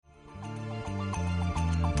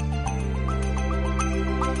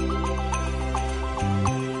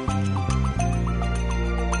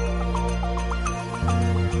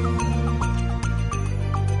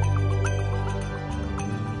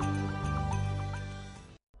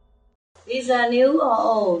These are new or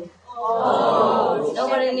old? Old.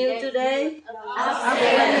 Nobody new today?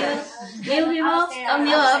 Upstairs. New people? Come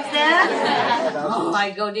new upstairs? Oh,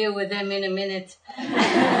 I go deal with them in a minute.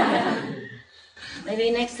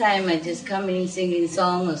 Maybe next time I just come in singing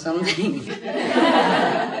song or something.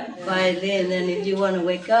 Quietly, and then if you want to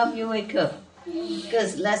wake up, you wake up.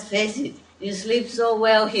 Because let's face it, you sleep so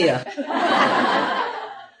well here.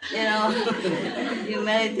 You know, you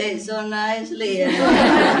meditate so nicely, and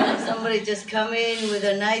somebody just come in with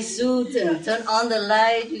a nice suit and turn on the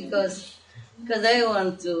light because they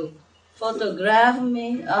want to photograph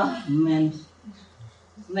me. Oh man,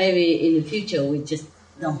 maybe in the future we just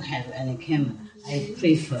don't have any camera. I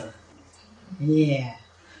prefer, yeah,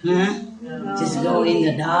 huh? No. Just go in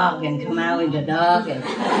the dark and come out in the dark and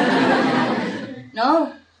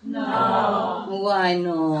no. No. Why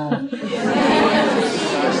no?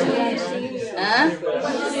 Huh?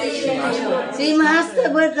 See Master,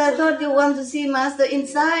 but I thought you want to see Master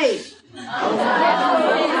inside.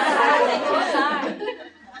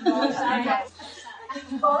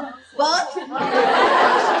 What?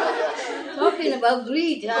 Talking about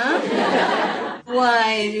greed, huh?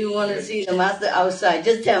 Why do you want to see the Master outside?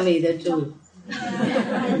 Just tell me the truth.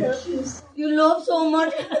 You love so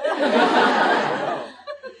much.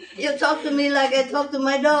 You talk to me like I talk to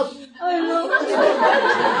my dog. I love you.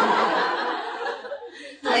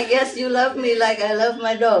 I guess you love me like I love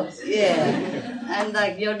my dogs. Yeah. I'm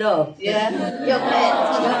like your dog. Yeah. Your pet.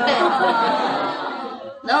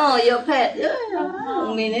 No, your pet. Yeah, I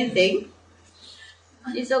don't mean anything.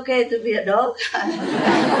 It's okay to be a dog.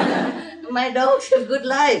 My dogs have good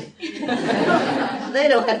life. They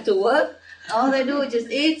don't have to work. All they do is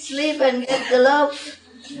just eat, sleep, and get the love.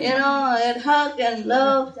 You know, and hug and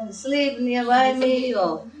love and sleep nearby me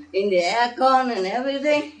or in the aircon and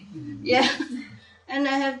everything. Yeah. And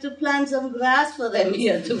I have to plant some grass for them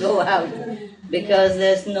here to go out because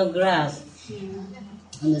there's no grass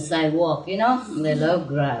on the sidewalk, you know. They love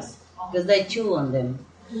grass because they chew on them.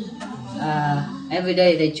 Every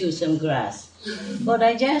day they chew some grass for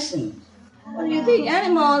digestion. What do you think?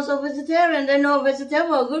 Animals are vegetarian. They know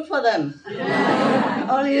vegetables are good for them.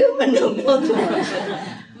 All humans don't go too much.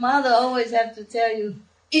 Mother always have to tell you,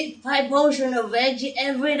 eat 5 portions of veggie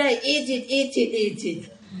every day. Eat it.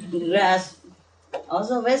 Grass,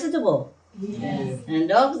 also vegetable. Yes. And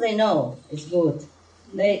dogs, they know it's good.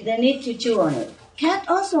 They need to chew on it. Cat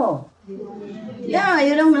also. Yeah,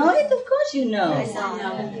 you don't know it? Of course you know.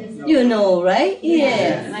 You know, right?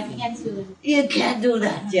 Yeah. You can't do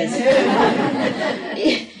that, yes.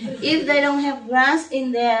 If they don't have grass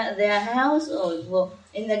in their house or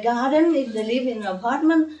in the garden, if they live in an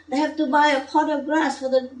apartment, they have to buy a pot of grass for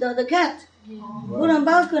the cat. Put on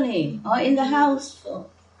balcony or in the house, or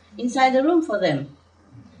inside the room for them.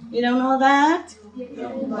 You don't know that?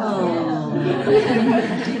 Oh.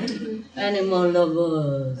 Animal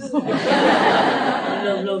lovers.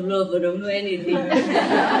 love, but don't know anything.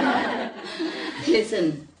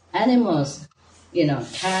 Listen, animals, you know,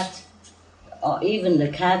 cat, or even the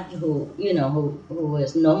cat who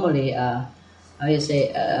is normally a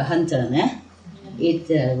hunter, eat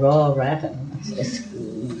raw rat,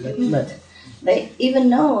 but they even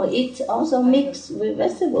know it also mixed with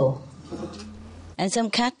vegetable. And some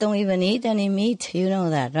cats don't even eat any meat, you know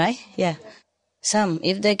that, right? Yeah. Some,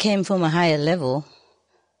 if they came from a higher level,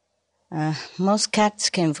 most cats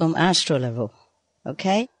came from astral level,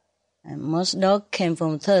 okay? And most dogs came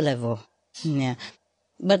from 3rd level, yeah.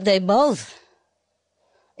 But they both,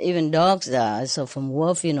 even dogs are also from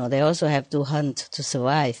wolf, you know, they also have to hunt to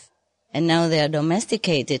survive. And now they are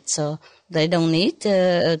domesticated, so they don't need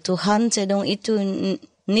to hunt, they don't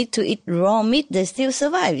need to eat raw meat, they still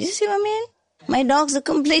survive. You see what I mean? My dog's a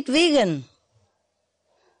complete vegan.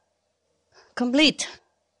 Complete.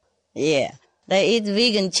 Yeah. They eat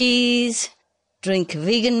vegan cheese, drink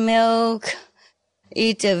vegan milk,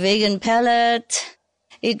 eat a vegan pellet,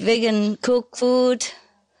 eat vegan cooked food,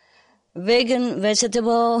 vegan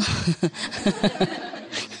vegetable.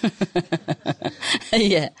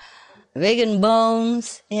 Yeah. Vegan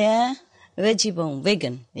bones, yeah. Veggie bone,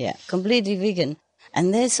 vegan, yeah. Completely vegan.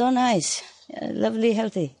 And they're so nice, lovely,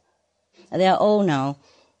 healthy. They are old now,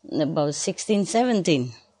 about 16,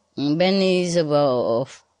 17. Benny is about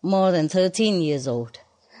more than 13 years old.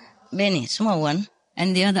 Benny, small one.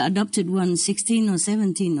 And the other adopted one, 16 or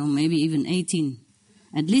 17 or maybe even 18.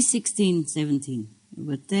 At least 16, 17.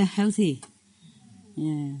 But they're healthy.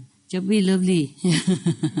 Yeah, chubby, lovely.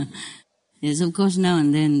 Yes, of course, now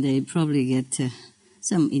and then they probably get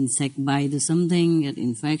some insect bite or something, get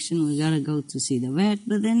infection. We gotta go to see the vet,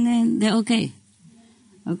 but then they're okay.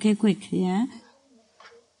 Okay, quick, yeah?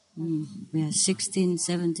 Yeah, 16,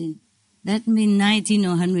 17. That means 19 or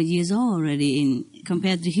 100 years old already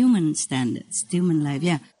compared to human standards, human life,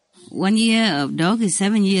 yeah. 1 year of dog is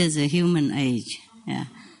 7 years of human age, yeah.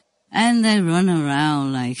 And they run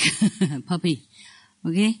around like puppy,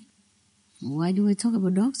 okay? Why do I talk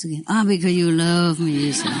about dogs again? Because you love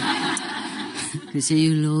me so much. Because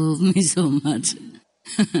you love me so much.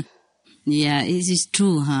 Yeah, it is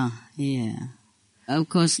true, huh? Yeah. Of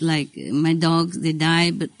course, like my dogs, they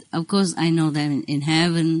die, but of course I know them in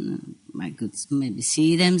heaven. I could maybe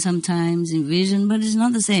see them sometimes in vision, but it's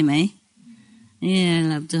not the same, eh? Yeah,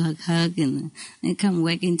 I love to hug and they come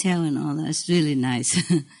wagging tail and all that. It's really nice.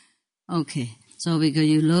 Okay, so because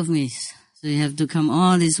you love me, so you have to come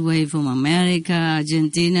all this way from America,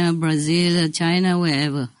 Argentina, Brazil, China,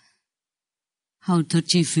 wherever. How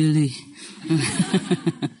touchy-feely.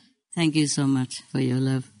 Thank you so much for your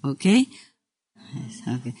love, okay? Yes,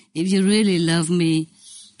 okay. If you really love me,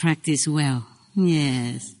 practice well.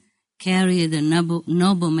 Yes. Carry the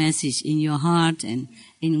noble message in your heart and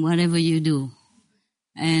in whatever you do.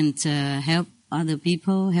 And help other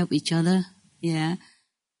people, help each other, yeah,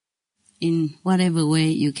 in whatever way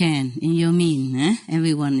you can, in your mean.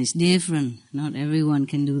 Everyone is different. Not everyone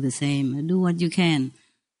can do the same. Do what you can.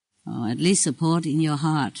 Or at least support in your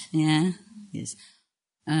heart, yeah? Yes.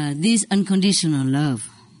 This unconditional love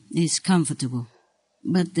is comfortable.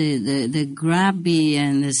 But the grabby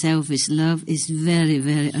and the selfish love is very,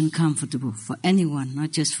 very uncomfortable for anyone,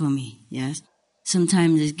 not just for me, yes?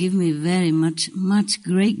 Sometimes it gives me very much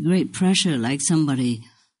great pressure, like somebody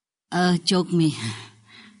choke me,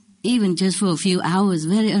 even just for a few hours,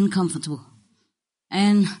 very uncomfortable.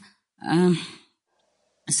 And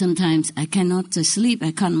sometimes I cannot sleep,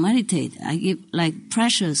 I can't meditate. I give like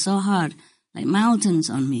pressure so hard, like mountains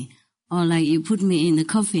on me. Or like you put me in the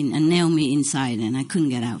coffin and nail me inside and I couldn't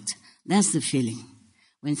get out. That's the feeling.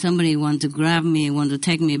 When somebody want to grab me, want to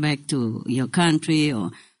take me back to your country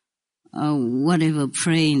or whatever,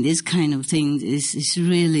 praying, this kind of thing is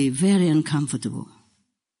really very uncomfortable.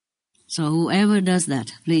 So whoever does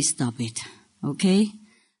that, please stop it. Okay?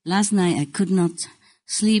 Last night I could not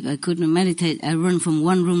sleep, I couldn't meditate. I run from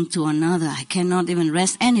one room to another. I cannot even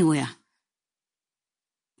rest anywhere.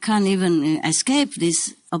 Can't even escape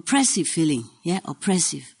this oppressive feeling. Yeah,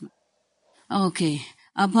 oppressive. Okay.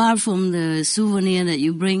 Apart from the souvenir that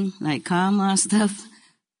you bring, like karma stuff,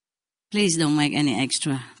 please don't make any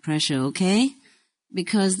extra pressure, okay?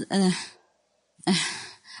 Because I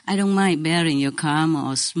don't mind bearing your karma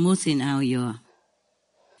or smoothing out your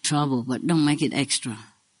trouble, but don't make it extra.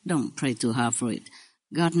 Don't pray too hard for it.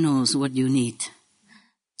 God knows what you need.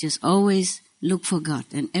 Just always look for God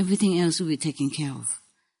and everything else will be taken care of.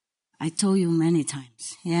 I told you many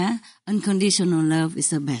times, yeah? Unconditional love is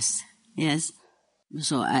the best, yes?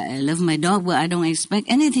 So I love my dog, but I don't expect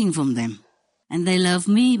anything from them. And they love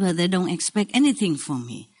me, but they don't expect anything from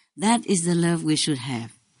me. That is the love we should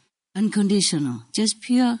have. Unconditional, just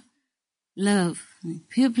pure love,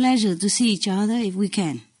 pure pleasure to see each other if we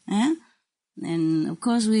can, eh? And of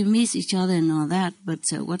course we miss each other and all that, but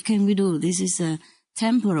what can we do? This is a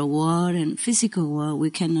temporal world and physical world. We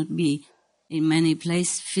cannot be in many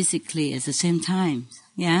places physically at the same time,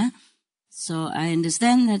 yeah? So I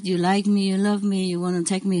understand that you like me, you love me, you want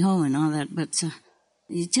to take me home and all that, but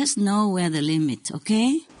you just know where the limit,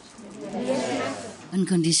 okay? Yes.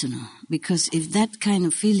 Unconditional. Because if that kind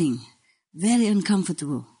of feeling, very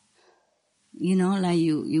uncomfortable, you know, like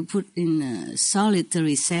you put in a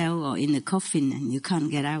solitary cell or in a coffin and you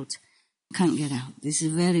can't get out. Can't get out. This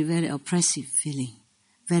is very, very oppressive feeling.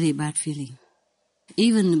 Very bad feeling.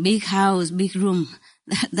 Even big house, big room,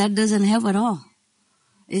 that doesn't help at all.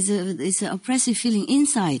 It's an oppressive feeling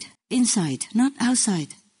inside, not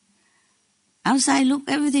outside. Outside look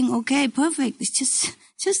everything okay, perfect. It's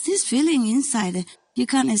just this feeling inside. You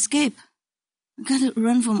can't escape. You gotta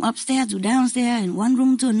run from upstairs to downstairs and one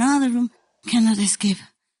room to another room. Cannot escape.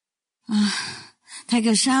 Take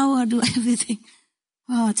a shower, do everything.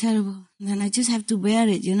 Oh, terrible. Then I just have to bear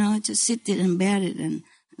it, you know. Just sit it and bear it and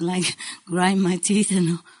like grind my teeth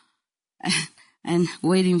and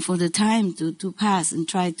waiting for the time to pass and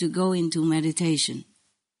try to go into meditation.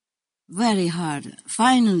 Very hard.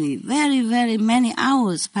 Finally, very, very many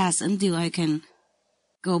hours pass until I can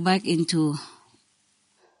go back in tune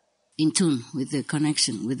with the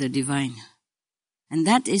connection with the divine. And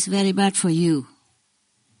that is very bad for you.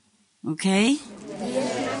 Okay?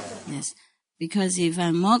 Yes. Because if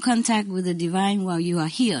I'm more contact with the divine while you are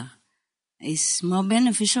here, it's more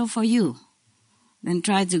beneficial for you than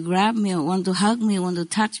try to grab me or want to hug me, want to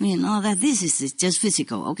touch me and all that. This is just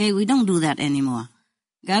physical, okay? We don't do that anymore.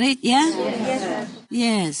 Got it? Yeah? Yes.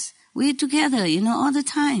 Yes. We're together, you know, all the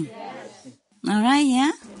time. Yes. All right,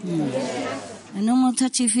 yeah? And no more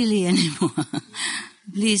touchy-feely anymore.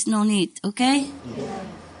 Please, no need, okay?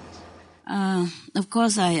 Of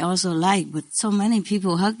course, I also like, but so many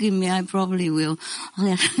people hugging me, I probably will,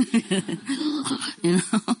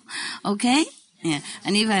 okay? Yeah.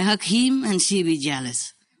 And if I hug him, and she be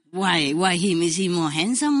jealous. Why? Why him? Is he more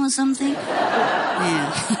handsome or something?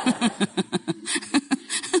 Yeah.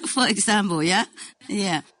 For example, yeah?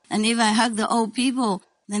 Yeah. And if I hug the old people,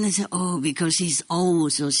 then I say, oh, because he's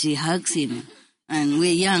old, so she hugs him. And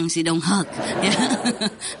we're young, she don't hug. Yeah?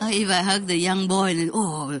 If I hug the young boy, then,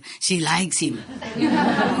 oh, she likes him.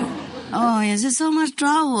 Oh, yes, there's so much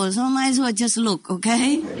trouble, so might as well just look,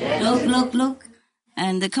 okay? Look.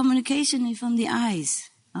 And the communication is from the eyes,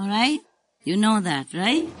 all right? You know that,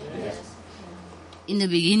 right? In the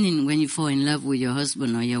beginning, when you fall in love with your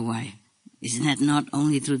husband or your wife, isn't that not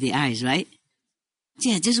only through the eyes, right?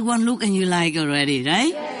 Yeah, just one look and you like already,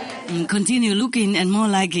 right? And continue looking and more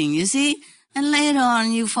liking, you see? And later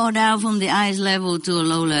on, you fall down from the eyes level to a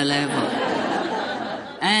lower level.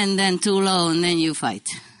 And then too low, and then you fight.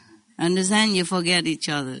 Understand? You forget each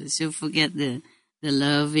other. You forget the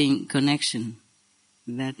loving connection.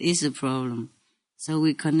 That is the problem. So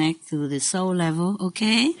we connect to the soul level,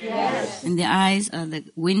 okay? Yes. And the eyes are the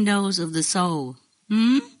windows of the soul.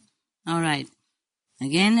 All right.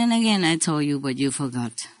 Again and again I told you, but you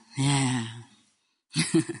forgot. Yeah.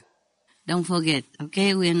 Don't forget,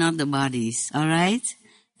 okay? We are not the bodies, all right?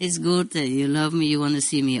 It's good that you love me, you want to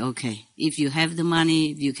see me, okay. If you have the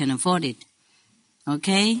money, if you can afford it,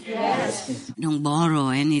 okay? Yes. Don't borrow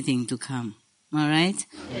anything to come, all right?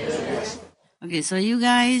 Yes. Okay, so you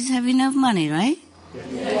guys have enough money, right?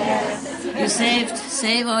 Yes. You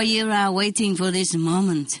save all year round waiting for this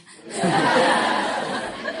moment.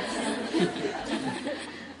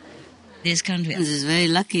 This country is very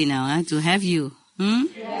lucky now to have you.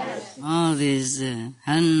 Yes. All these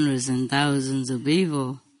hundreds and thousands of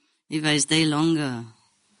people. If I stay longer,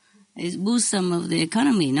 it boosts some of the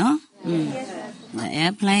economy, no? Yes. The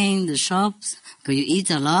airplane, the shops, because you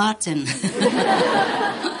eat a lot, and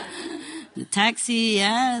the taxi,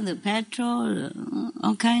 yeah, the petrol,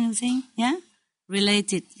 all kind of thing, yeah,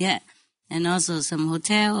 related, yeah, and also some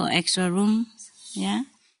hotel or extra rooms, yeah,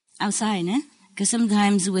 outside, eh? Because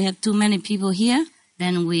sometimes we have too many people here,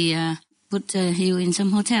 then we put you in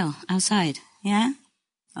some hotel outside, yeah?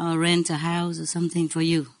 Or rent a house or something for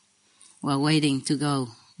you while waiting to go.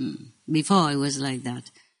 Before it was like that,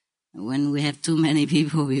 when we have too many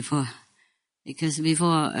people before. Because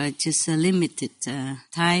before just a limited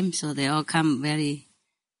time, so they all come very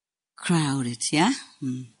crowded, yeah?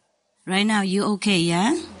 Right now you okay,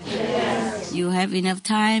 yeah? Yes. You have enough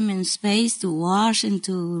time and space to wash and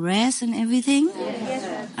to rest and everything?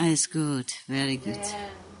 Yes. It's good, very good.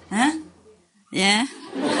 Huh? Yeah?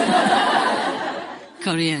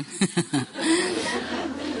 Korean.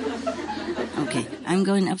 Okay, I'm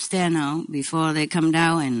going upstairs now before they come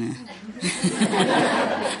down and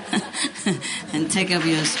and take up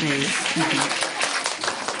your space.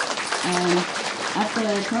 After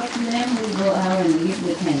I talk to them, we go out and give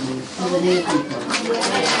the candles to the new people.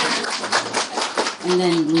 And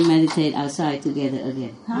then we meditate outside together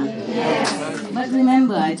again. Huh? Yes. But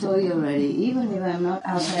remember, I told you already, even if I'm not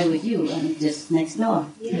outside with you, I'm just next door.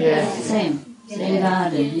 Yes. Same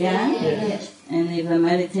garden, yeah? Yes. And if I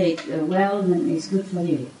meditate well, then it's good for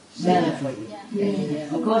you, better for you.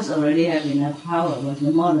 Yes. Of course, already have enough power, but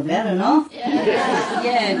the more the better, no? Yes.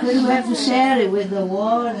 Yeah, because we have to share it with the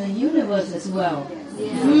world and the universe as well.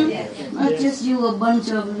 Yes. Not just you, a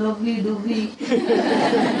bunch of lovey-dovey.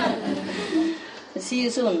 See you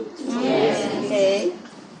soon. Yes.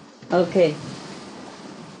 Okay.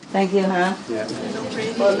 Thank you, huh? Yeah.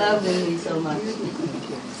 For loving me so much.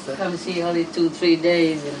 Come see only 2-3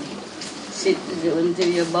 days and sit until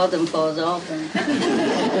your bottom falls off. And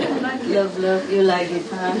love, you like it,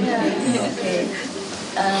 huh? Okay.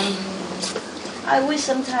 I wish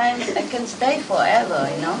sometimes I can stay forever,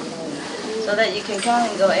 so that you can come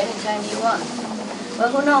and go anytime you want.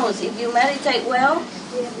 But who knows, if you meditate well,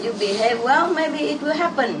 you behave well, maybe it will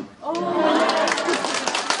happen.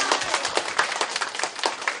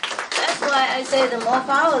 That's why I say the more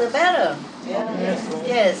power, the better.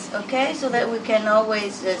 Yes, okay, so that we can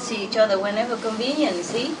always see each other whenever convenient,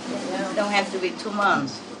 see? Don't have to be 2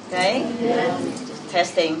 months, okay? Just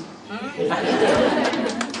testing.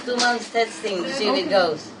 2 months testing to see if it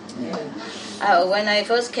goes. When I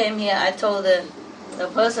first came here, I told the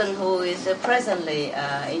person who is presently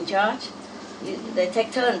in charge, they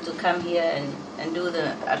take turn to come here and do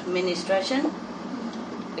the administration,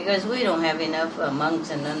 because we don't have enough monks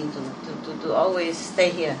and nuns to always stay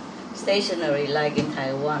here, stationary like in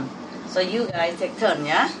Taiwan. So you guys take turn,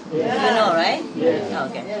 yeah? Yeah. You know, right? Yeah.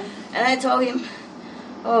 Okay. Yeah. And I told him,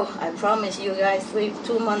 oh, I promise you guys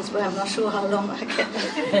 2 months, but I'm not sure how long I can.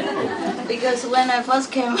 Because when I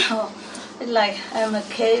first came out, it's like I'm a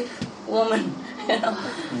cave woman, you know.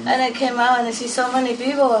 And I came out and I see so many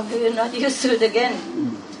people, we're not used to it again.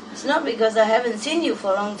 It's not because I haven't seen you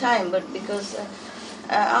for a long time, but because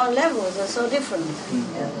our levels are so different.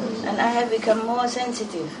 And I have become more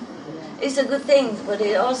sensitive. It's a good thing, but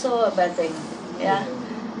it's also a bad thing. Yeah.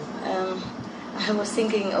 I was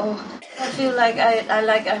thinking, I feel like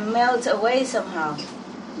I melt away somehow.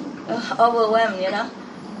 Overwhelmed, you know.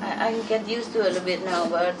 I get used to it a little bit now,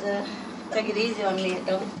 but take it easy on me.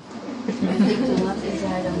 Don't think too much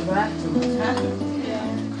inside and brag too much, huh?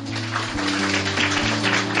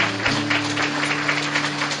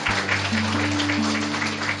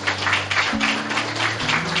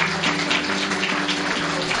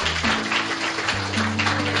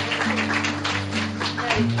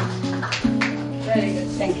 Very good,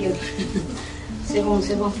 thank you. C'est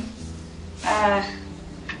bon.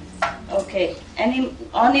 Okay,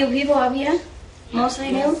 all new people up here?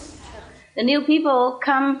 Mostly new? The new people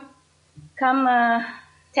come 10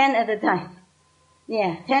 at a time.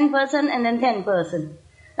 Yeah, 10 person and then 10 person.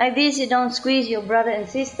 Like this, you don't squeeze your brother and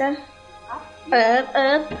sister.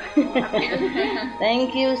 Earth.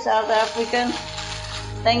 Thank you, South African.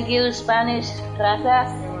 Thank you, Spanish.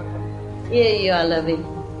 Gracias. Yeah, you are loving.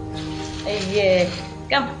 Yeah.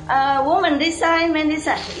 Come, woman this side, man this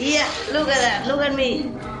side. Yeah, look at that. Look at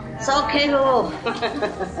me. So capable.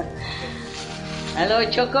 Hello,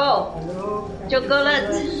 Choco. Hello.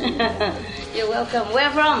 Chocolate. You're welcome.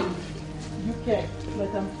 Where from? UK.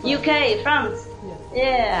 UK, France. Yes.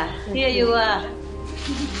 Yeah, here you are.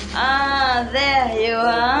 There you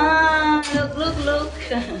are. Look.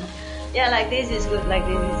 Yeah, like this is good.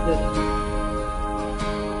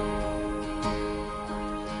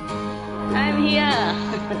 I'm here.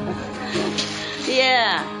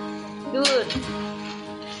 Yeah, good.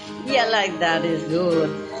 Yeah, like that is good.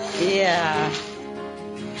 Yeah.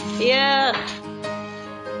 Here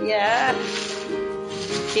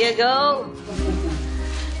go.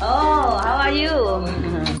 Oh, how are you?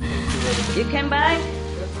 You came back?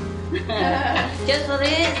 Just for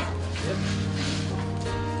this?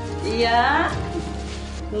 Yeah.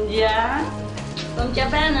 From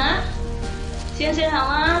Japan, huh? 先生好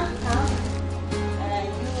吗？好。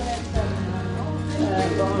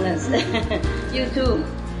Bonus. You too.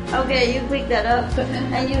 Okay, you pick that up.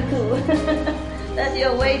 And you too. That's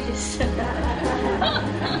your wages.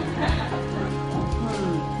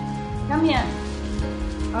 Come here.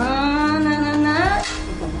 No.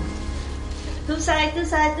 Two sides.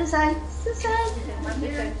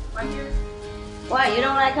 One here. Why, you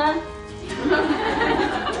don't like her?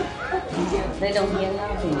 They don't hear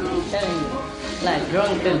nothing. I'm telling you. Like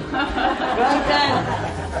drunken.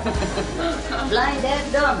 Blind,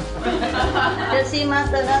 deaf, dumb. Just see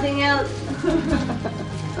master, nothing else.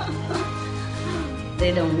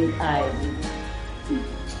 They don't need eyes.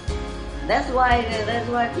 That's why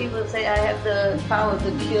people say I have the power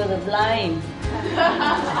to cure the blind.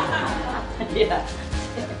 Yeah.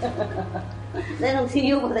 They don't see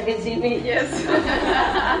you, but they can see me. Yes.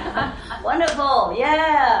 Wonderful.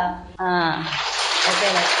 Yeah.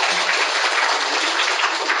 Okay.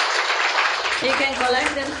 You can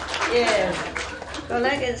collect them. Yes.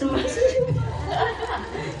 Collect as much.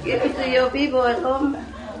 Give it to your people at home.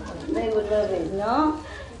 They would love it. No?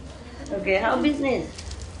 Okay. How business?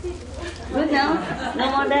 Good now?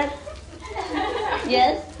 No more debt?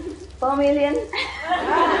 Yes? 4 million?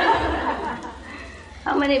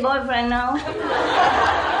 How many boyfriends now?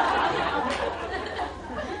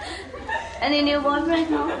 Any new boyfriend?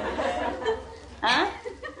 No? Huh?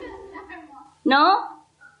 No?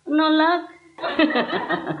 No luck?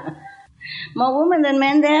 More women than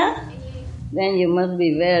men there? Then you must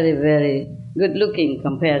be very, very good looking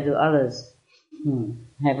compared to others.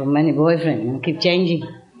 Have many boyfriends and keep changing.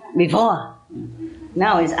 Before.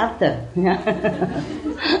 Now it's after.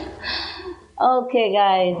 Okay,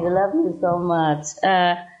 guys, I love you so much.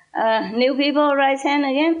 New people, raise hand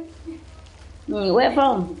again. Where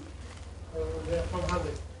from? They're from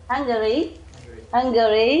Hungary.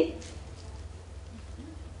 Hungary.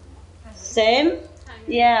 Same?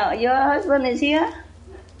 Yeah, your husband is here?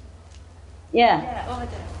 Yeah. over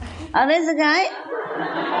there. Oh, there's a guy?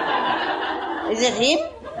 Is it him?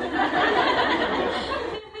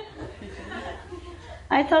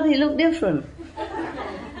 I thought he looked different.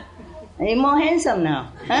 He's more handsome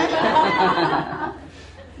now. Huh?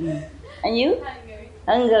 And you?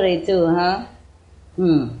 Hungary too, huh?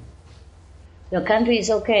 Your country is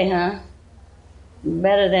okay, huh?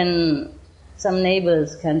 better than some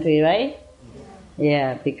neighbors' country, right?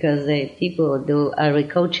 Yeah, because the people do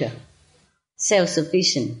agriculture,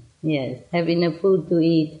 self-sufficient. Yes, have enough food to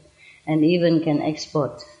eat, and even can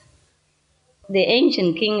export. The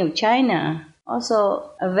ancient king of China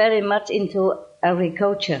also are very much into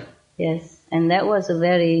agriculture. Yes, and that was a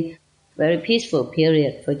very, very peaceful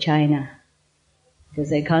period for China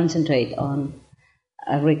because they concentrate on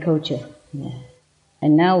agriculture. Yeah.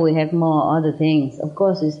 And now we have more other things. Of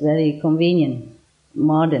course, it's very convenient,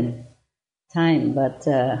 modern time, but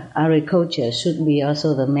agriculture should be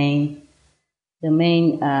also the main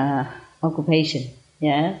occupation.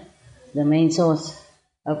 Yeah, the main source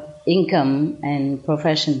of income and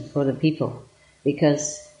profession for the people.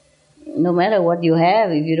 Because no matter what you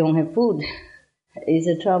have, if you don't have food, it's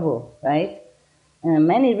a trouble, right?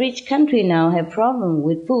 Many rich countries now have problem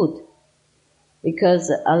with food. Because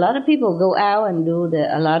a lot of people go out and do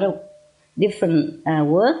a lot of different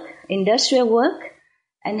work, industrial work,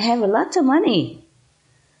 and have a lot of money.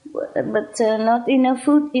 But not enough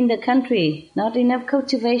food in the country, not enough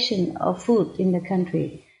cultivation of food in the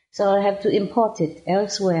country. So I have to import it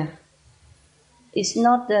elsewhere. It's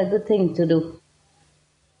not a good thing to do.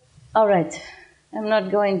 All right, I'm not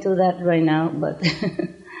going to that right now, but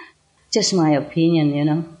just my opinion, you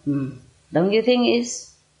know. Don't you think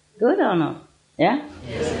it's good or not? Yeah?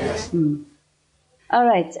 Yes. All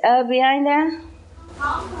right. Behind there?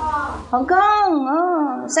 Hong Kong. Hong Kong.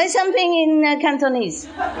 Oh, say something in Cantonese.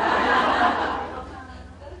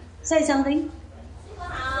 Say something.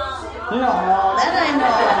 No, that I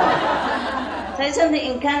know. Say something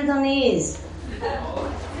in Cantonese.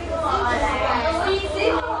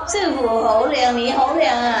 师傅好靚，你好靚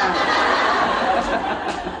啊！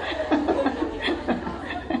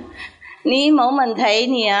你冇問題，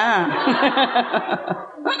你啊。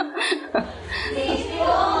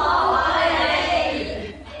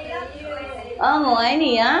我愛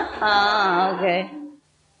你啊。Okay.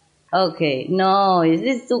 Okay. No, this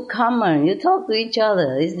is too common. You talk to each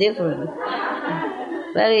other. It's different.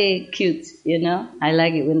 Very cute, you know. I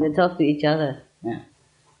like it when they talk to each other. Yeah.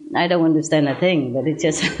 I don't understand a thing, but it's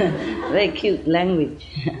just very cute language.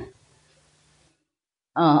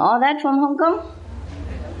 All that from Hong Kong?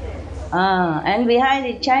 And behind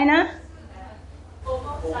it, China?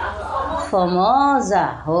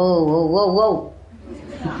 Formosa. Whoa.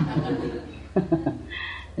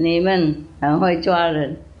 你们很会抓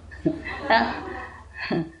人.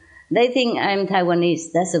 They think I'm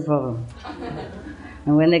Taiwanese. That's the problem.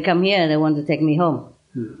 And when they come here, they want to take me home.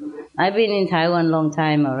 I've been in Taiwan a long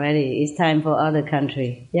time already. It's time for other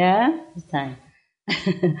country. Yeah? It's time.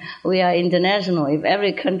 We are international. If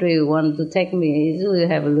every country wants to take me, we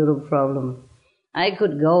have a little problem. I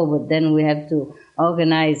could go, but then we have to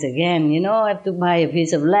organize again. You know, I have to buy a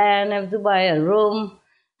piece of land, I have to buy a room,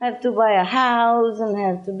 I have to buy a house, and I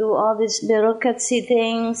have to do all these bureaucracy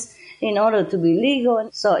things in order to be legal.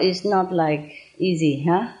 So it's not like easy,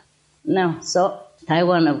 huh? No, so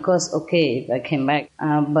Taiwan, of course, okay, if I came back,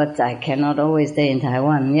 but I cannot always stay in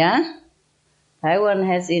Taiwan, yeah? Taiwan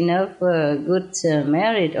has enough good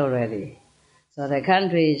merit already. So the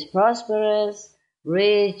country is prosperous,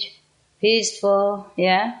 rich, peaceful,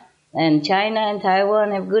 yeah? And China and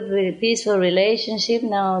Taiwan have good, peaceful relationship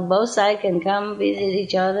now. Both sides can come visit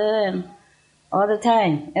each other and all the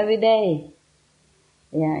time, every day.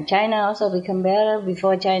 Yeah, China also become better.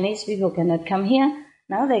 Before Chinese people cannot come here,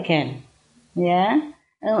 now they can. Yeah,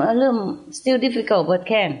 a little still difficult, but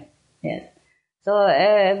can. Yes. So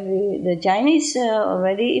the Chinese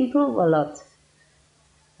already improve a lot.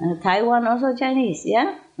 Taiwan also Chinese,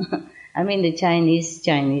 yeah. I mean the Chinese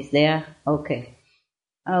there. Okay.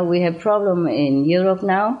 We have problem in Europe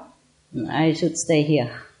now. I should stay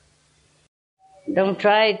here. Don't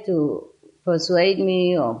try to persuade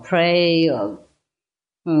me or pray or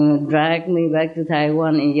drag me back to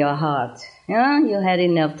Taiwan in your heart. Yeah, you had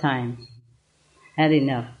enough time. Had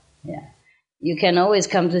enough, yeah. You can always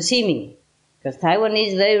come to see me, because Taiwan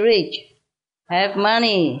is very rich, have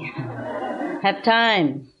money, have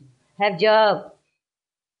time, have job,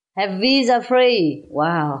 have visa free.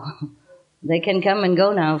 Wow, they can come and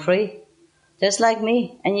go now free, just like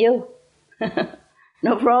me and you.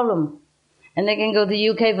 No problem. And they can go to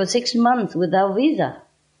UK for 6 months without visa.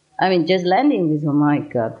 I mean, just landing visa. Oh my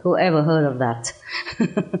God, who ever heard of that?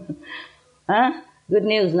 Huh? Good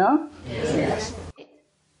news, no? Yes.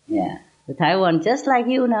 Yeah. The Taiwan just like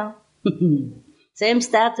you now. Same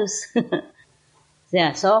status.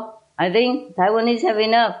 Yeah, so I think Taiwanese have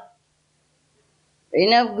enough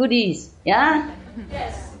goodies. Yeah?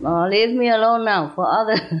 Yes. Leave me alone now for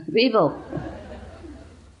other people.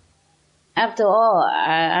 After all,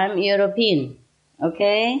 I'm European.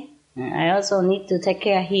 Okay? I also need to take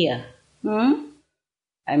care here.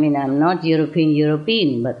 I mean, I'm not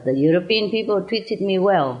European, but the European people treated me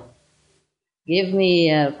well. Give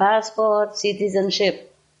me a passport,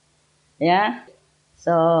 citizenship. Yeah?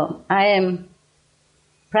 So I am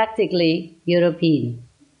practically European.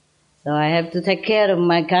 So I have to take care of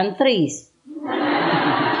my countries.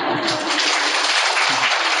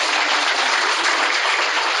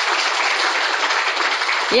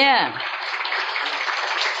 Yeah.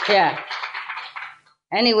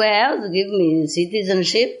 Anywhere else give me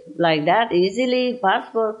citizenship like that easily,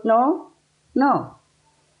 passport? No.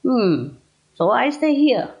 So I stay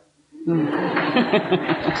here.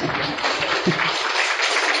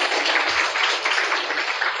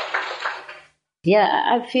 Yeah,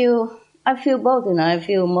 I feel both, I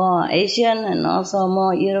feel more Asian and also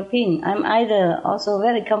more European. I'm either also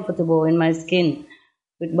very comfortable in my skin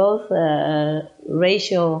with both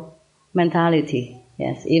racial mentality.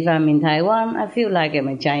 Yes, if I'm in Taiwan, I feel like I'm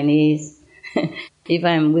a Chinese. If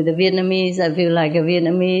I'm with the Vietnamese, I feel like a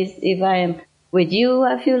Vietnamese. If I am with you,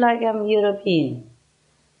 I feel like I'm European.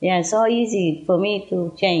 Yeah, it's so easy for me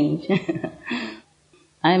to change.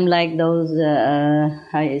 I'm like those,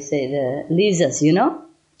 the lizards,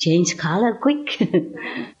 change color quick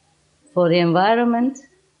for the environment.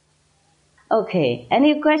 Okay,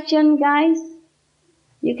 any question, guys?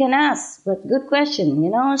 You can ask, but good question,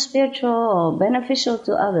 spiritual or beneficial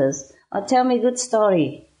to others. Or tell me a good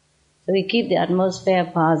story. So we keep the atmosphere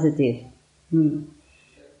positive.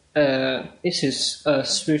 This is a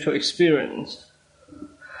spiritual experience.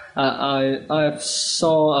 I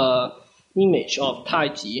saw a image of Tai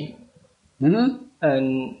Chi, and I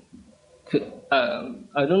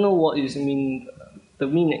don't know what is the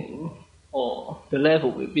meaning or the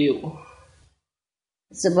level we view.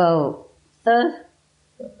 It's about third,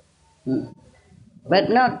 but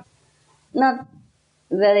not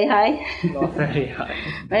very high. Not very high.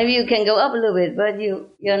 Maybe you can go up a little bit, but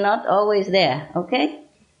you're not always there, okay?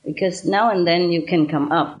 Because now and then you can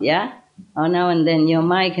come up, yeah? Or now and then your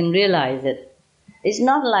mind can realize it. It's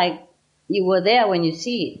not like you were there when you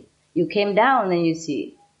see it. You came down and you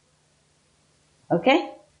see it. Okay?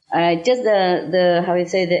 Just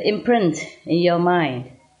the imprint in your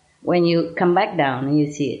mind when you come back down and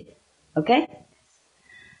you see it. Okay?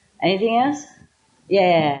 Anything else?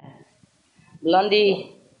 Yeah.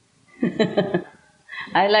 Blondie.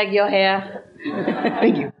 I like your hair.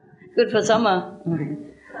 Thank you. Good for summer.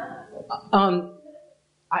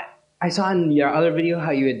 I saw in your other video how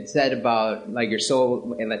you had said about like your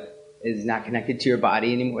soul and that is not connected to your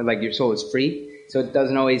body anymore. Like your soul is free, so it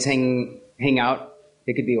doesn't always hang out.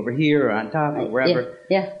 It could be over here or on top or wherever.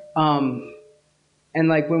 Yeah. And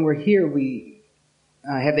like when we're here, we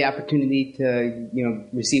have the opportunity to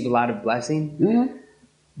receive a lot of blessing. Mm-hmm.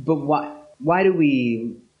 But why do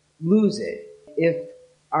we lose it if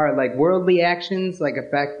our like worldly actions like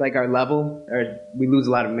affect like our level, or we lose a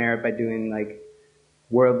lot of merit by doing like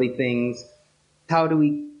worldly things? How do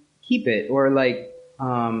we keep it, or like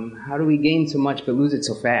how do we gain so much but lose it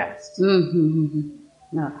so fast? Mm-hmm.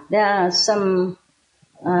 No, there are some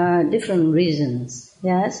different reasons.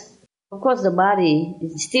 Yes, of course the body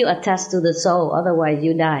is still attached to the soul, otherwise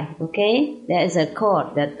you die. Okay, there is a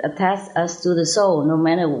cord that attaches us to the soul no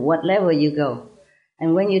matter what level you go,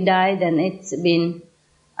 and when you die then it's been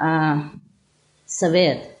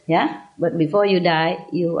severed. Yeah, but before you die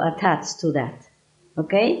you are attached to that.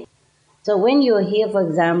 Okay, so when you are here, for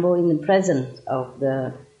example, in the presence of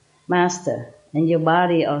the Master, and your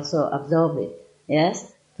body also absorb it,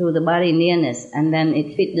 yes, through the body nearness, and then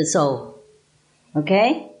it feeds the soul.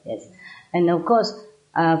 Okay, yes, and of course,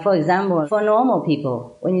 for example, for normal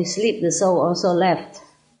people, when you sleep, the soul also left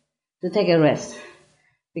to take a rest,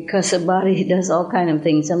 because the body does all kind of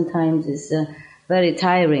things. Sometimes it's very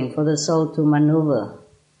tiring for the soul to maneuver.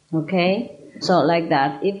 Okay. So like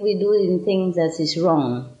that, if we do things that is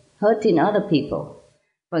wrong, hurting other people,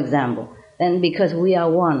 for example, then because we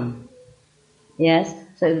are one, yes,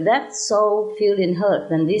 so if that soul feeling hurt,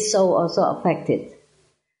 then this soul also affected.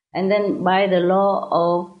 And then by the law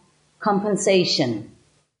of compensation,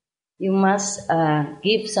 you must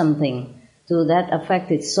give something to that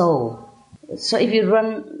affected soul. So if you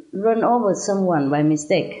run over someone by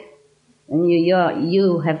mistake, then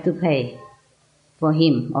you have to pay for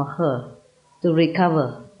him or her to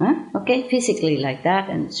recover. Okay, physically like that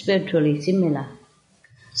and spiritually similar.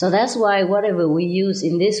 So that's why whatever we use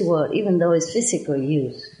in this world, even though it's physical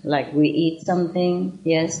use, like we eat something,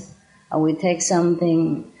 yes, or we take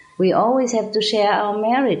something, we always have to share our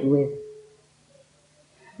merit with.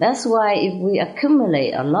 That's why if we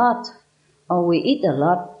accumulate a lot or we eat a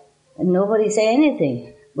lot and nobody say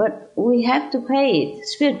anything, But we have to pay it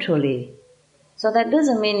spiritually. So that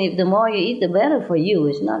doesn't mean if the more you eat, the better for you.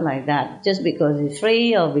 It's not like that. Just because it's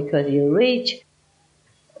free or because you're rich,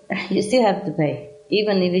 you still have to pay,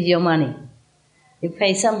 even if it's your money. You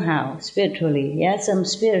pay somehow, spiritually. Yeah, some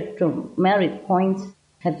spiritual merit points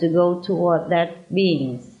have to go toward that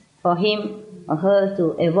being for him or her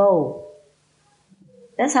to evolve.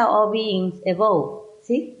 That's how all beings evolve.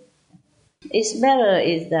 See? It's better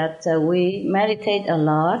is that we meditate a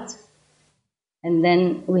lot, and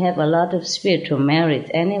then we have a lot of spiritual merit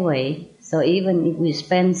anyway. So even if we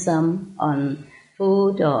spend some on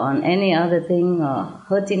food or on any other thing or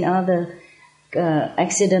hurting other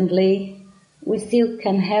accidentally, we still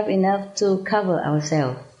can have enough to cover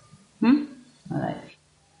ourselves. All right.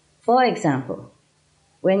 For example,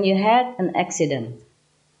 when you had an accident,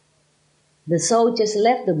 the soul just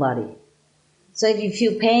left the body. So if you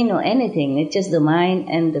feel pain or anything, it's just the mind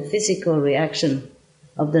and the physical reaction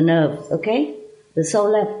of the nerves, okay? The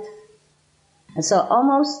soul left. And so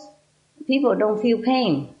almost people don't feel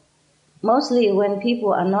pain. Mostly when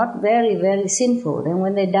people are not very, very sinful, then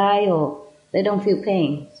when they die or they don't feel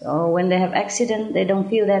pain. So when they have accident, they don't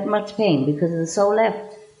feel that much pain because the soul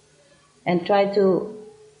left and try to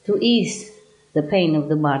ease the pain of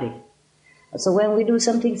the body. So when we do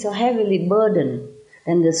something so heavily burdened,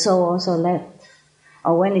 then the soul also left.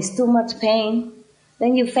 Or when it's too much pain,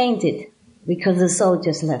 then you fainted because the soul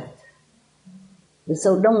just left. The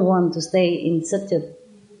soul don't want to stay in such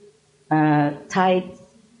a tight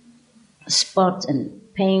spot and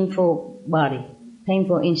painful body,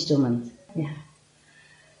 painful instrument. Yeah.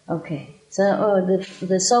 Okay. So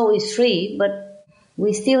the soul is free, but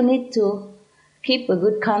we still need to keep a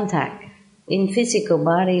good contact. In physical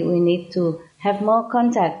body, we need to have more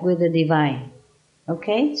contact with the divine.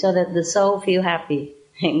 Okay? So that the soul feel happy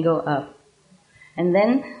and go up. And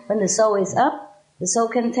then when the soul is up, the soul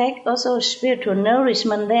can take also spiritual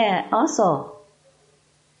nourishment there also.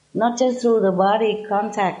 Not just through the body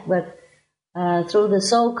contact, but through the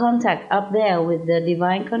soul contact up there with the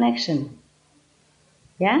divine connection.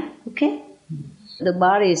 Yeah? Okay? The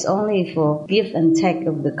body is only for give and take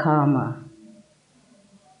of the karma.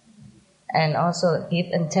 And also give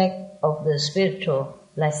and take of the spiritual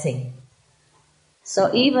blessing. So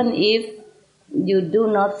even if you do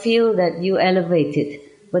not feel that you elevated,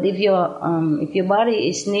 but if your body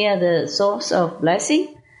is near the source of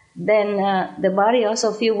blessing, then the body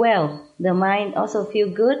also feel well, the mind also feel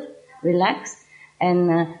good, relaxed,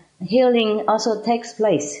 and healing also takes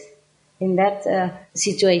place in that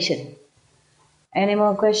situation. Any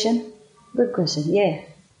more question? Good question. Yeah.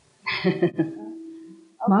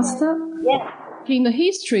 Master? Yeah. In the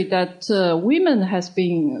history that women has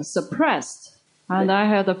been suppressed, and I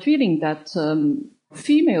had a feeling that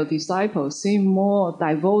female disciples seem more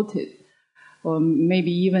devoted or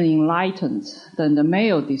maybe even enlightened than the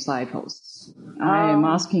male disciples. I am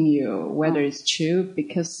asking you whether it's true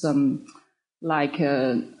because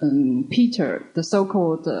Peter, the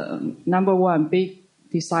so-called number one big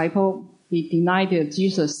disciple, he denied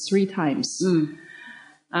Jesus 3 times.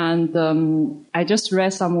 And I just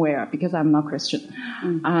read somewhere, because I'm not Christian,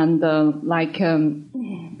 and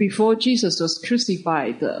before Jesus was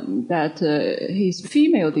crucified, that his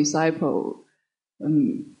female disciple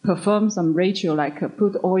performed some ritual,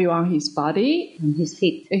 put oil on his body. His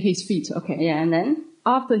feet. His feet, okay. Yeah, and then?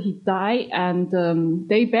 After he died, and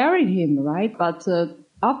they buried him, right? But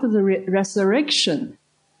after the resurrection,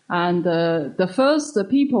 and the first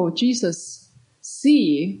people Jesus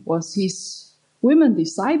see was his women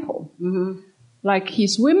disciple. Like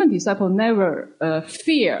his women disciple never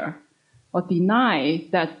fear or deny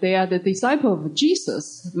that they are the disciple of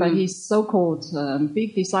Jesus, but his so-called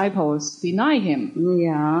big disciples deny him.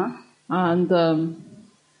 Yeah. And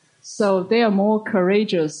so they are more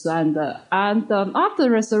courageous. And after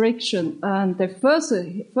resurrection, and the first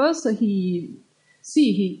he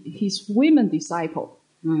see his women disciple,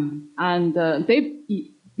 and they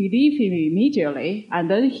believe him immediately, and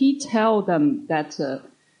then he tell them that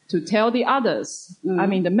to tell the others, I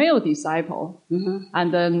mean the male disciple,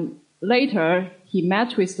 and then later he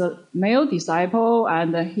met with the male disciple,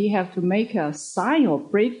 and he have to make a sign or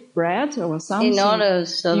break bread or something in order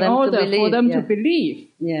for them to believe.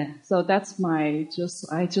 Yeah. So that's I just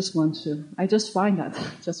find that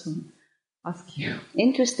just want to ask you.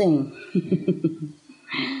 Interesting.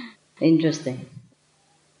 Interesting.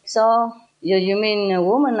 So you mean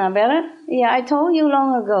women are better? Yeah, I told you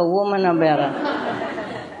long ago, women are better.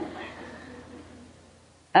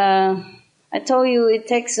 I told you it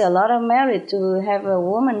takes a lot of merit to have a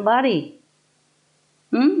woman body.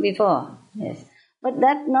 Before, yes. But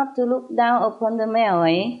that not to look down upon the male,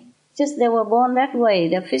 eh? Just they were born that way.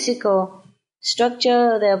 Their physical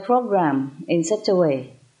structure, their program in such a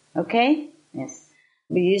way. Okay? Yes.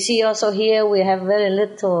 But you see also here we have very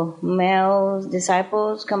little male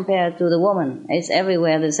disciples compared to the woman. It's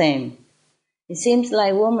everywhere the same. It seems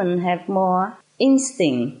like women have more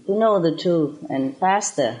instinct to know the truth and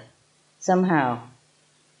faster somehow.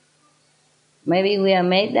 Maybe we are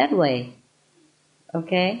made that way.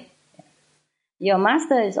 Okay? Your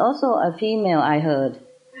master is also a female, I heard.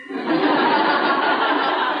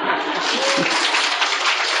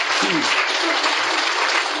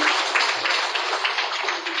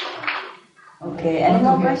 Okay, any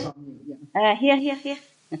more questions? Here.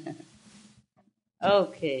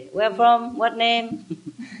 Okay, where from? What name?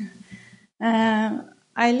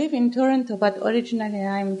 I live in Toronto, but originally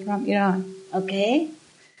I'm from Iran. Okay.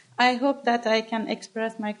 I hope that I can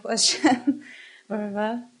express my question very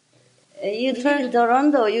well. You live in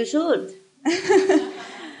Toronto, you should.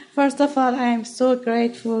 First of all, I am so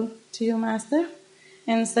grateful to you, Master.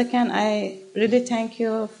 And second, I really thank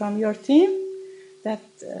you from your team that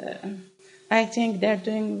I think they're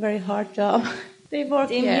doing a very hard job. They work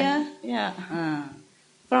here. Yeah.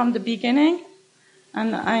 From the beginning,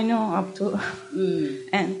 and I know up to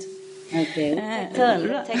end. Okay.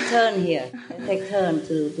 Take turn here. Take turn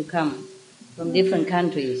to come from different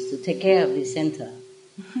countries to take care of this center.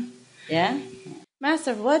 Yeah?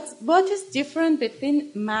 Master, what is different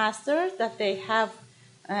between masters that they have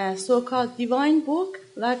so-called divine book,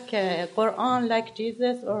 like Quran, like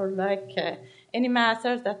Jesus, or like any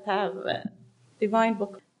masters that have divine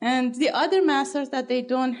book, and the other masters that they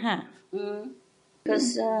don't have?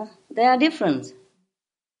 Because they are different.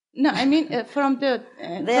 No, I mean from the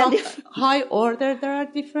from high order they are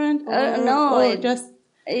different.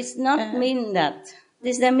 It's not mean that.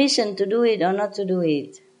 It's their mission to do it or not to do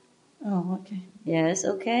it. Oh, okay. Yes,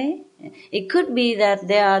 okay. It could be that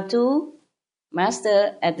there are two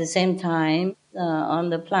masters at the same time on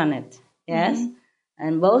the planet. Yes,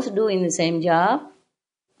 and both doing the same job.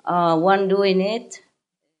 One doing it,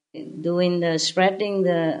 doing the spreading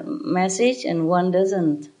the message, and one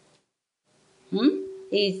doesn't.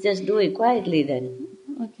 He just do it quietly then.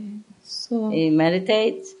 Okay. So he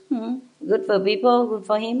meditates. Good for people, good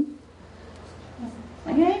for him.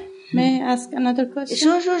 Okay. May I ask another question?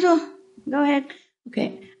 Sure. Go ahead.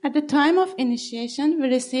 Okay. At the time of initiation, we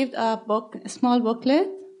received a small booklet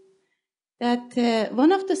that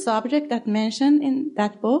one of the subjects that mentioned in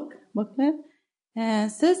that booklet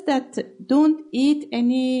says that don't eat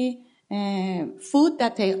any food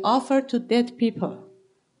that they offer to dead people.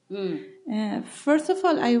 First of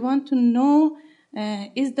all, I want to know,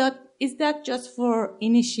 is that just for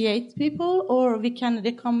initiate people, or we can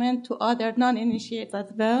recommend to other non-initiates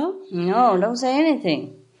as well? No, don't say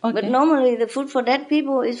anything. Okay. But normally the food for dead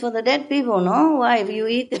people is for the dead people, no? Why if you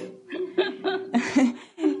eat?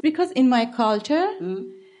 Because in my culture,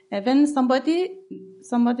 when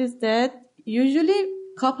somebody's dead, usually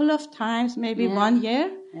couple of times, maybe 1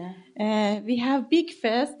 year, we have big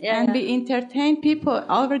fest and we entertain people,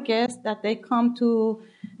 our guests, that they come to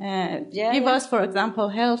give us, for example,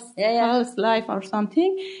 health, life or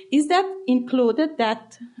something. Is that included,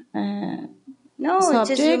 that no,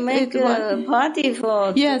 subject? Just you make a party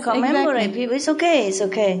to commemorate people. It's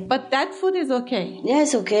okay. But that food is okay?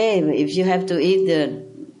 Yes, okay. If you have to eat the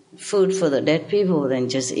food for the dead people, then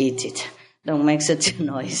just eat it. Don't make such a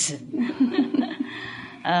noise.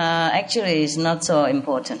 Actually, it's not so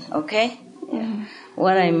important, okay? Yeah.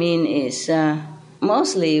 What I mean is,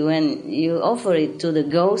 mostly when you offer it to the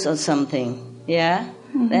ghost or something,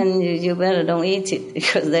 then you better don't eat it,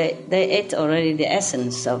 because they ate already the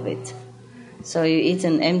essence of it. So you eat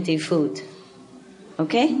an empty food,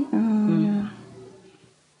 okay?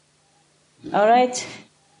 All right.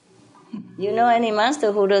 You know any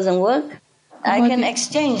master who doesn't work? I can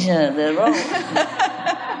exchange the role.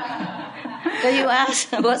 So you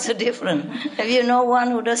ask, what's the difference? If you know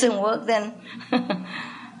one who doesn't work, then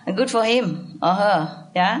good for him or her,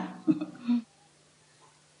 yeah?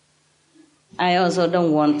 I also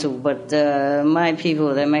don't want to, but my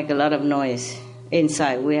people, they make a lot of noise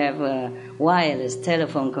inside. We have wireless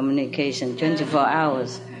telephone communication, 24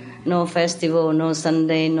 hours. No festival, no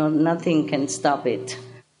Sunday, nothing can stop it.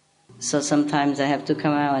 So sometimes I have to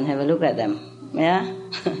come out and have a look at them, yeah?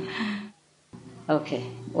 Okay,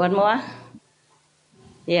 one more?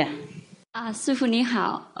 Yeah. 师父你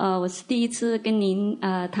好，我是第一次跟您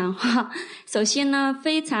谈话。首先呢，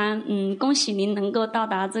非常恭喜您能够到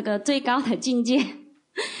达这个最高的境界。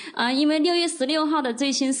因为6月16号的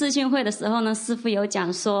最新视讯会的时候呢，师父有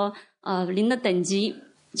讲说，您的等级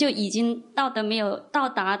就已经到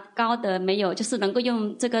达高的没有，就是能够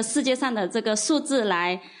用这个世界上的这个数字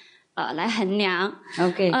来来衡量。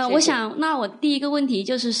OK，我想，那我第一个问题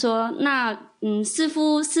就是说，那师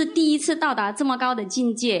父是第一次到达这么高的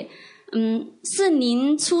境界，是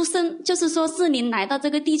您出生，就是说是您来到这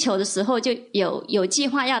个地球的时候就有计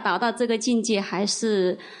划要达到这个境界，还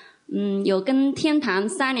是有跟天堂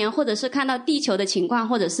商量，或者是看到地球的情况，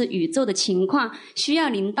或者是宇宙的情况，需要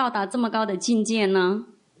您到达这么高的境界呢？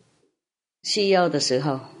需要的时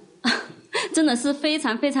候。真的是非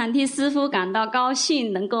常非常替师父感到高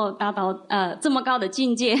兴，能够达到这么高的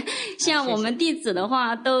境界。像我们弟子的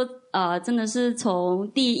话，都真的是从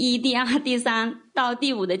第一、第二、第三到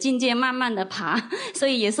第五的境界慢慢的爬，所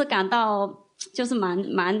以也是感到就是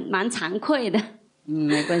蛮惭愧的。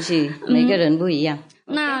没关系，每个人不一样。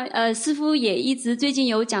那师父也一直最近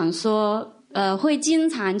有讲说，会经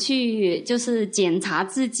常去就是检查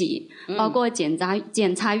自己，包括检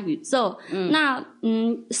查宇宙。那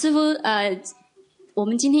师父我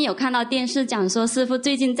们今天有看到电视讲说，师父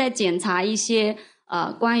最近在检查一些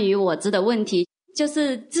关于我执的问题，就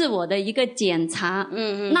是自我的一个检查。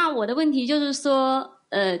那我的问题就是说，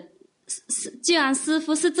既然师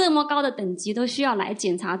父是这么高的等级都需要来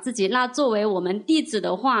检查自己，那作为我们弟子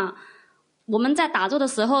的话，我们在打坐的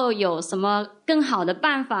时候有什么更好的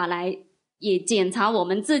办法来也检查我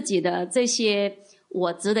们自己的这些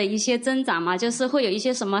我执的一些增长吗？就是会有一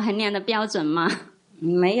些什么衡量的标准吗？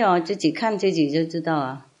没有，自己看自己就知道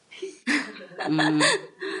啊。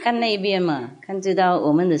看那边嘛，看知道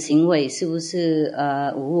我们的行为是不是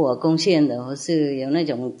无我贡献的，或是有那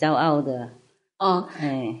种骄傲的。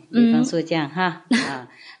比方说这样哈。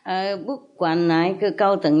不管哪一个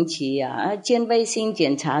高等级啊，谦卑心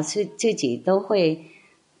检查是自己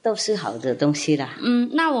都是好的东西啦。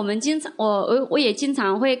那我们我也经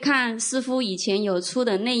常会看师父以前有出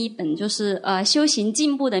的那一本，就是修行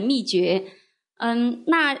进步的秘诀。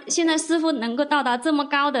那现在师父能够到达这么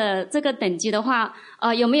高的这个等级的话，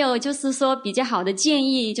有没有就是说比较好的建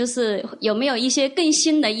议，就是有没有一些更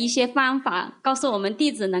新的一些方法，告诉我们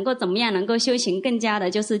弟子能够怎么样能够修行更加的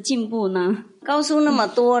就是进步呢？告诉那么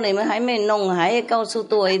多，你们还没弄，还要告诉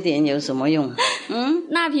多一点有什么用？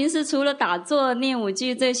那平时除了打坐、念五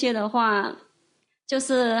句这些的话，就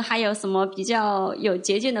是还有什么比较有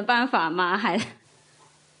捷径的办法吗？还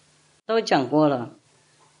都讲过了。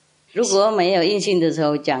如果没有印性的时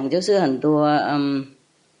候讲，就是很多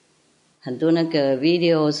那个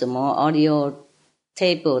video 什么 audio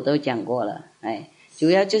table 都讲过了。主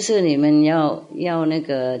要就是你们要那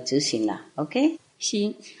个执行啦 ，OK？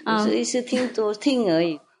 行，不是一时听而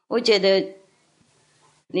已。我觉得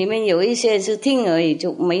你们有一些是听而已，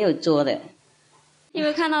就没有做的。因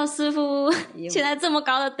为看到师父现在这么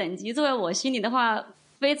高的等级，作为我心里的话，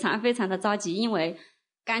非常非常的着急，因为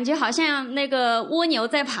感觉好像那个蜗牛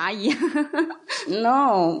在爬一样。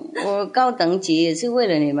No， 我高等级也是为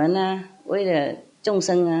了你们啊，为了众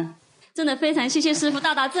生啊。真的非常谢谢师父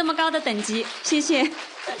到达这么高的等级，谢谢，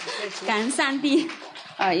感恩上帝。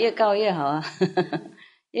越高越好啊，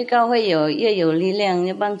越高越有力量，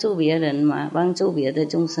要帮助别人嘛，帮助别的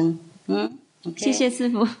众生。Okay? 谢谢师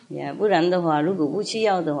父。不然的话，如果不需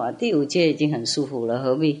要的话，第五界已经很舒服了，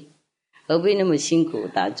何必那么辛苦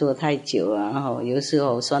打坐太久啊，然后有时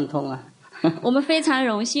候酸痛啊。我们非常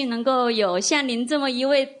荣幸能够有像您这么一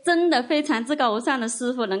位真的非常至高无上的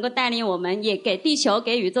师父，能够带领我们，也给地球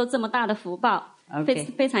给宇宙这么大的福报。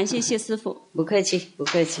非常谢谢师父。不客气不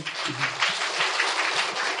客气。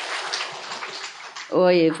我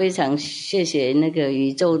也非常谢谢那个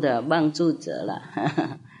宇宙的帮助者了，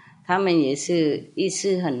他们也是一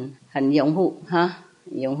直很拥护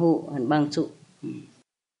拥护很帮助。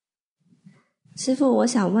师父，我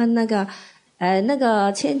想问那个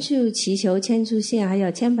千处祈求千处现，还有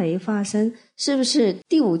千百亿化身，是不是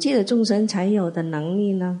第五界的众生才有的能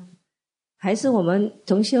力呢？还是我们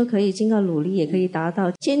同修可以经过努力也可以达到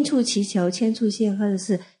千处祈求千处现，或者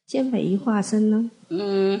是千百亿化身呢？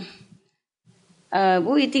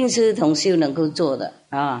不一定是同修能够做的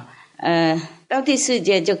啊，到第四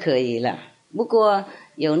界就可以了。不过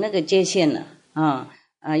有那个界限了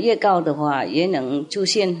越高的话也能出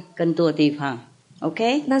现更多地方。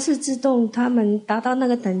OK？ 那是自动他们达到那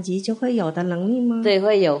个等级就会有的能力吗？对，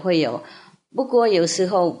会有。不过有时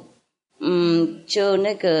候，就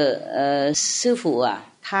那个师父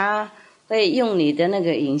啊，他会用你的那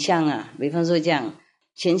个影像啊，比方说这样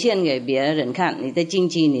呈现给别人看，你的亲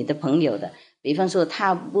戚、你的朋友的。比方说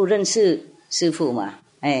他不认识师父嘛，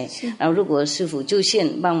然后如果师父出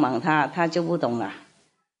现帮忙他就不懂了。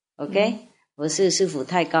OK？我是师父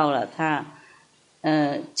太高了，他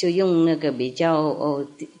就用那个比较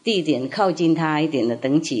地点靠近他一点的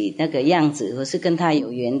等级那个样子，或是跟他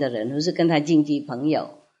有缘的人，或是跟他亲戚朋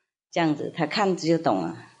友这样子，他看就懂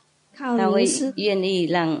了。靠他会您师，愿意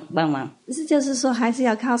让帮忙。就是说还是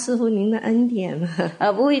要靠师父您的恩典嘛。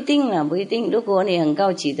不一定了，不一定。如果你很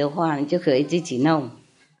高级的话，你就可以自己弄。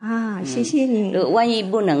谢谢你。如果万一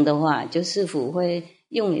不能的话，就师父会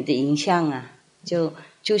用你的影像啊，就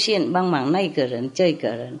出现帮忙那个人、这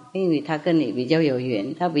个人，因为他跟你比较有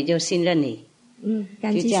缘，他比较信任你。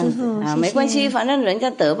感激就这样子师父，谢谢没关系，反正人家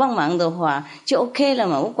得帮忙的话就 OK 了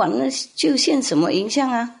嘛。我管那出现什么影像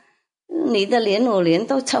啊，你的脸我脸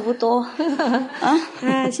都差不多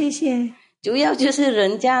谢谢。主要就是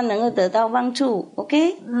人家能够得到帮助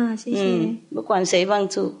 ，OK？ 谢谢。不管谁帮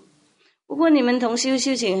助。不过你们同修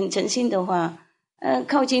修行很诚信的话，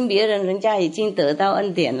靠近别人，人家已经得到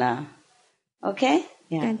恩典了 ，OK？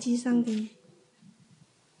 感激上帝。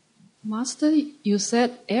Master, you said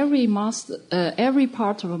every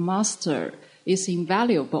part of a master is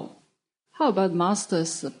invaluable. How about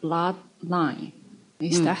master's bloodline?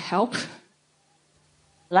 Is that help?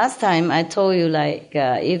 Last time I told you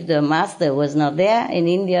if the master was not there in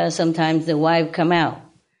India, sometimes the wife come out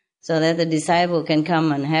so that the disciple can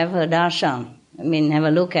come and have her darshan. Have a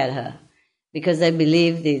look at her. Because they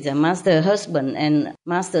believe the master husband and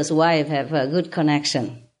master's wife have a good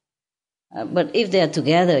connection. But if they are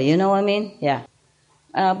together, you know what I mean? Yeah.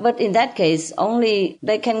 But in that case, only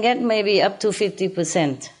they can get maybe up to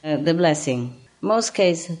 50% the blessing. Most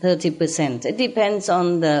case 30%. It depends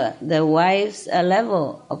on the wife's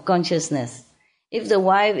level of consciousness. If the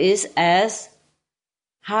wife is as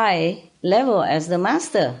high level as the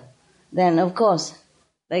master, then of course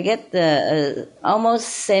they get the almost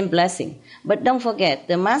same blessing. But don't forget,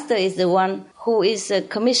 the master is the one who is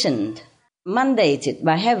commissioned, mandated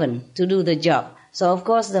by heaven to do the job. So of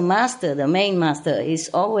course the master, the main master, is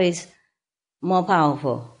always more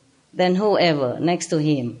powerful than whoever next to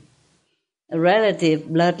him. Relative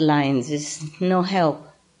bloodlines is no help.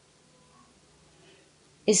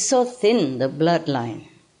 It's so thin, the bloodline.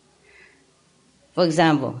 For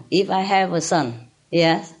example, if I have a son,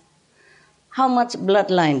 yes, how much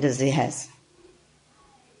bloodline does he have?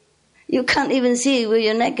 You can't even see it with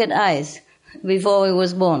your naked eyes before he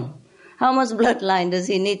was born. How much bloodline does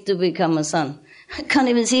he need to become a son? I can't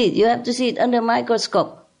even see it. You have to see it under a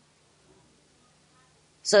microscope.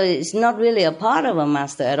 So it's not really a part of a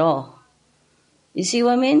master at all. You see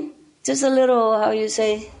what I mean? Just a little, how you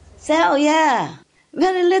say, cell, yeah.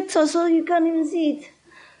 Very little, so you can't even see it.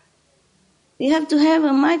 You have to have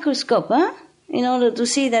a microscope, in order to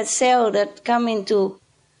see that cell that come into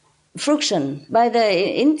fruition by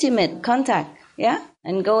the intimate contact, yeah?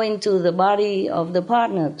 And go into the body of the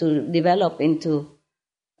partner to develop into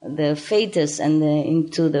the fetus and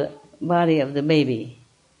into the body of the baby.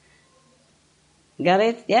 Got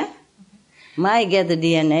it? Yeah? Might get the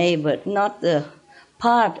DNA, but not the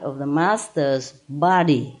part of the master's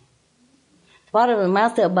body. Part of the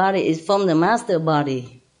master body is from the master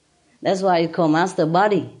body. That's why it's called master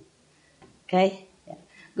body. Okay? Yeah.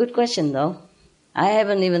 Good question though. I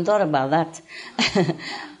haven't even thought about that.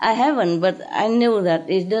 I haven't, but I knew that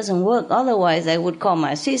it doesn't work. Otherwise, I would call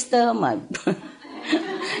my sister, my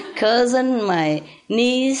cousin, my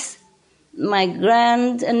niece, my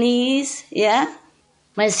grandniece, yeah?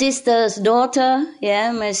 My sister's daughter,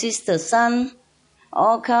 yeah? My sister's son,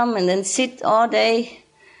 all come and then sit all day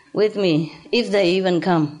with me, if they even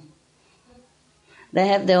come. They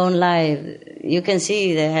have their own life. You can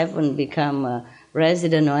see they haven't become a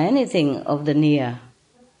resident or anything of the near.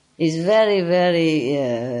 It's very,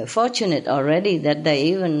 very fortunate already that they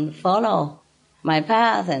even follow my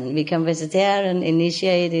path and become vegetarian,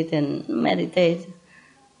 initiated and meditate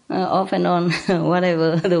off and on,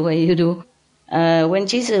 whatever the way you do. When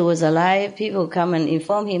Jesus was alive, people come and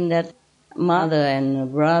inform him that mother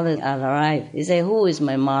and brother are alive. He say, who is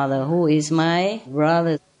my mother? Who is my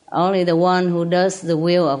brother? Only the one who does the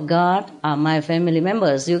will of God are my family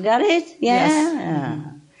members. You got it? Yeah. Yes.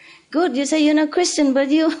 Good. You say you're not Christian, but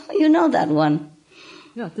you know that one.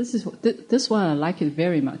 Yeah, this one I like it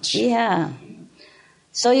very much. Yeah.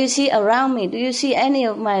 So you see around me, do you see any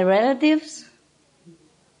of my relatives?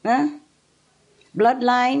 Huh?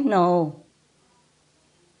 Bloodline? No.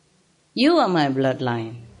 You are my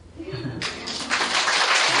bloodline.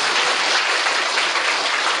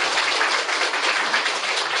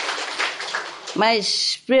 My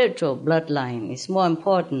spiritual bloodline is more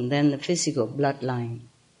important than the physical bloodline.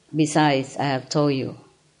 Besides, I have told you,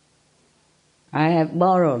 I have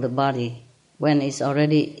borrowed the body when it's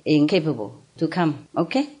already incapable to come,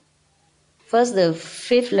 okay? First, the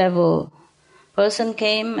fifth level person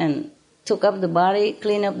came and took up the body,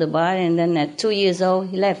 cleaned up the body, and then at 2 years old,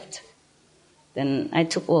 he left. Then I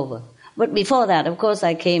took over. But before that, of course,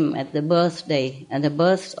 I came at the birthday and the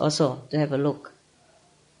birth also to have a look.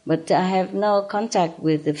 But I have no contact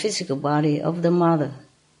with the physical body of the mother.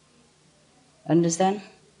 Understand?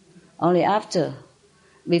 Only after.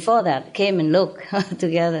 Before that, came and look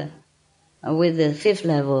together with the fifth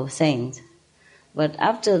level saint. But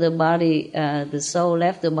after the body, the soul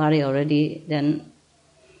left the body already, then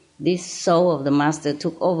this soul of the master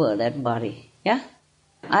took over that body. Yeah?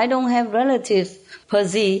 I don't have relatives per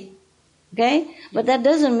se, okay? But that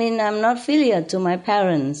doesn't mean I'm not filial to my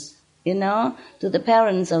parents, to the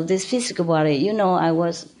parents of this physical body. I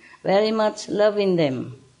was very much loving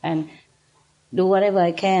them and do whatever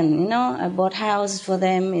I can. I bought houses for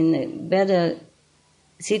them in a better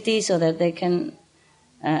city so that they can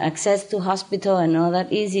access to hospital and all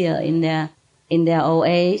that easier in their old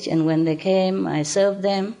age. And when they came, I served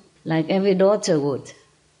them like every daughter would.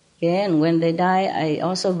 Okay? And when they die, I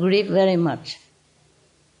also grieve very much.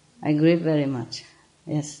 I grieve very much,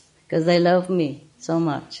 yes, because they love me so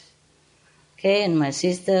much. Okay, and my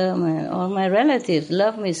sister, all my relatives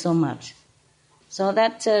love me so much. So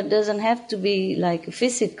that doesn't have to be like a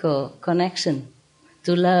physical connection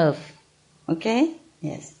to love. Okay?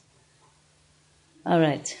 Yes. All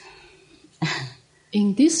right.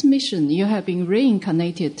 In this mission, you have been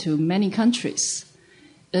reincarnated to many countries.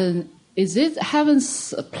 Is it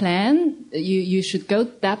heaven's plan? You should go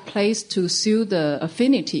to that place to seal the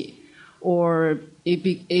affinity, or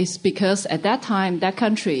it's because at that time that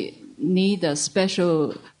country need a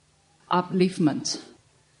special upliftment?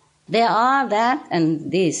 There are that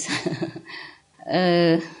and this.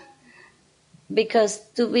 Because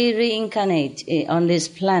to be reincarnated on this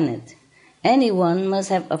planet, anyone must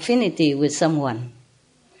have affinity with someone,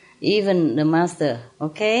 even the master,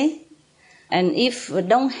 okay? And if we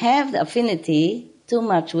don't have the affinity too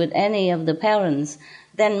much with any of the parents,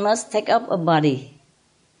 then must take up a body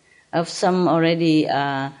of some already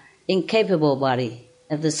incapable body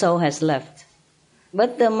that the soul has left.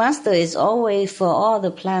 But the master is always for all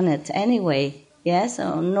the planets anyway, yes?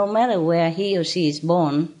 So no matter where he or she is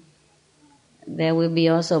born, there will be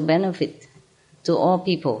also benefit to all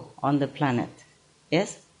people on the planet,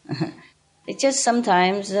 yes? It's just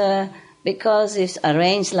sometimes because it's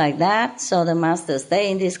arranged like that, so the master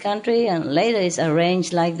stay in this country, and later it's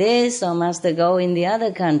arranged like this, so master go in the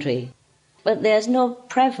other country. But there's no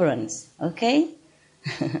preference, okay?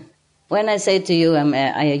 When I say to you, I'm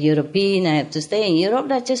a European, I have to stay in Europe,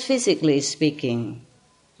 that's just physically speaking.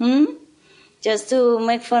 Just to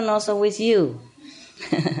make fun also with you.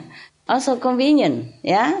 Also convenient,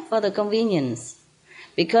 yeah, for the convenience.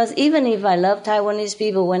 Because even if I love Taiwanese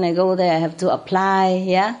people, when I go there, I have to apply,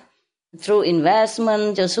 yeah, through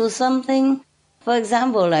investment, just do something. For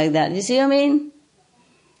example, like that. You see what I mean?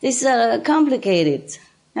 It's complicated.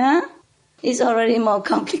 Huh? It's already more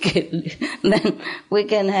complicated than we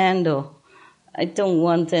can handle. I don't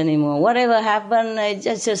want anymore. Whatever happens, I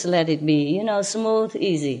just let it be. Smooth,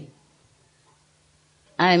 easy.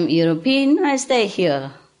 I'm European, I stay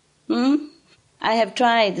here. I have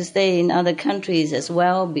tried to stay in other countries as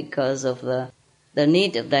well because of the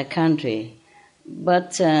need of that country.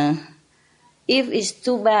 But if it's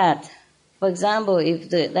too bad, for example, if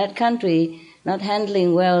that country not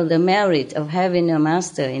handling well the merit of having a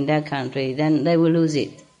master in that country, then they will lose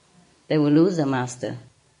it. They will lose the master.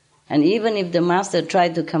 And even if the master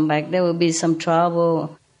tried to come back, there will be some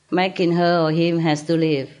trouble making her or him has to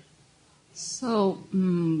leave. So,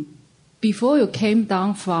 before you came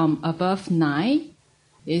down from above 9,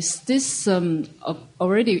 is this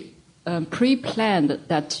already pre-planned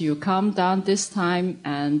that you come down this time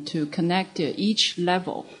and to connect each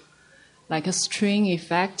level, like a string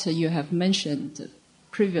effect you have mentioned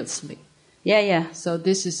previously? Yeah. So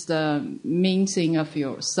this is the main thing of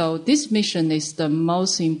yours. So this mission is the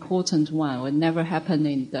most important one. It would never happen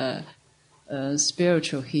in the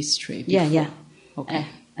spiritual history before. Yeah. Okay.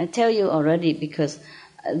 I tell you already, because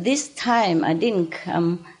this time I didn't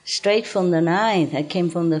come straight from the 9th. I came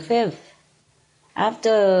from the 5th.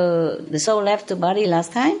 After the soul left the body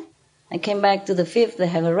last time, I came back to the 5th to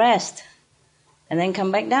have a rest, and then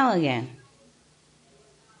come back down again.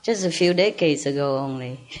 Just a few decades ago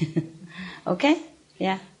only. Okay?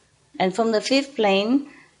 Yeah. And from the 5th plane,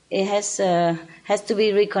 it has to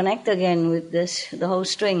be reconnected again with the whole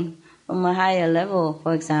string from a higher level,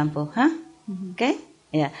 for example. Huh? Mm-hmm. Okay?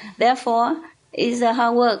 Yeah. Therefore, it's a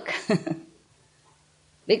hard work.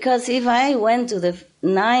 Because if I went to the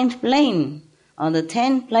 9th plane or the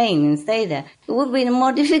 10th plane and stay there, it would be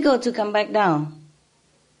more difficult to come back down.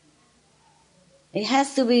 It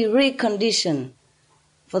has to be reconditioned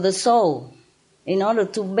for the soul in order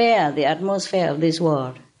to bear the atmosphere of this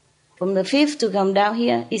world. From the 5th to come down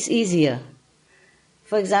here is easier.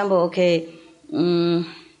 For example, okay,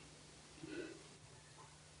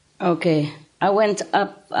 Okay. I went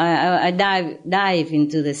up, I dive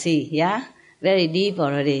into the sea, yeah? Very deep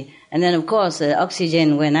already. And then, of course, the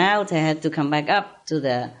oxygen went out. I had to come back up to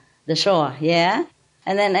the shore, yeah?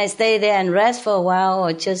 And then I stay there and rest for a while,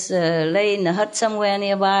 or just lay in the hut somewhere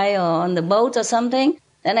nearby, or on the boat or something.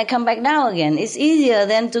 Then I come back down again. It's easier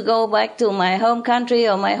than to go back to my home country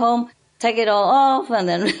or my home, take it all off, and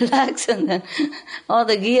then relax, and then all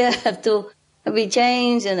the gear have to be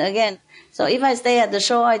changed, and again. So if I stay at the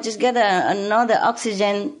shore, I just get another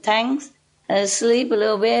oxygen tank, sleep a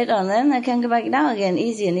little bit, and then I can go back down again,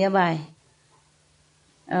 easier nearby.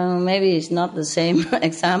 Maybe it's not the same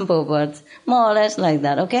example, but more or less like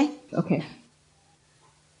that, okay? Okay.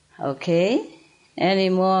 Okay. Any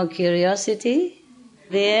more curiosity?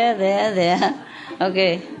 There.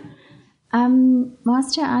 Okay.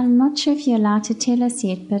 Master, I'm not sure if you're allowed to tell us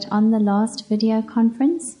yet, but on the last video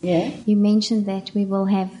conference, you mentioned that we will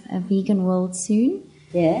have a vegan world soon.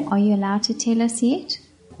 Yeah. Are you allowed to tell us yet?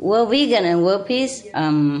 World vegan and world peace?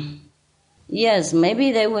 Yes,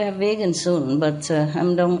 maybe they will have vegan soon, but I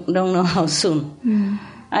don't know how soon.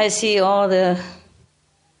 I see all the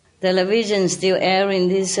television still airing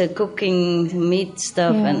this cooking meat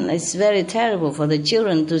stuff, and it's very terrible for the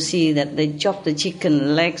children to see that they chop the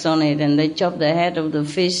chicken legs on it, and they chop the head of the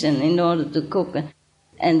fish, and in order to cook,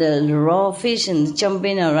 and the raw fish and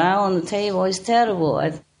jumping around on the table is terrible.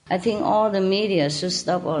 I think all the media should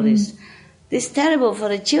stop all this. It's terrible for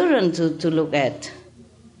the children to look at.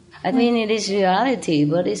 I mean, it is reality,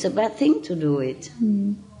 but it's a bad thing to do it.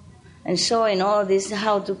 And showing all this,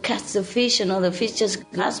 how to catch the fish, and all the fish just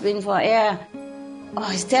gasping for air. Oh,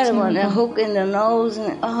 it's terrible. And a hook in the nose.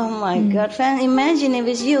 And, oh, my God. Imagine if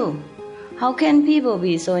it's you. How can people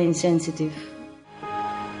be so insensitive?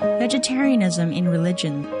 Vegetarianism in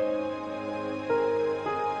religion.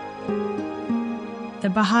 The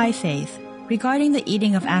Baha'i Faith. Regarding the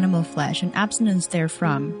eating of animal flesh and abstinence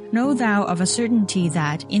therefrom, know thou of a certainty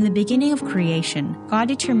that, in the beginning of creation, God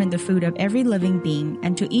determined the food of every living being,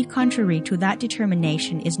 and to eat contrary to that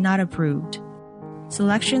determination is not approved.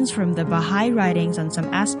 Selections from the Baha'i writings on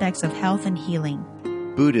some aspects of health and healing.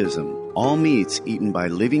 Buddhism. All meats eaten by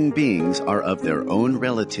living beings are of their own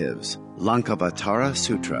relatives. Lankavatara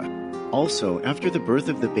Sutra. Also, after the birth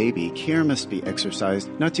of the baby, care must be exercised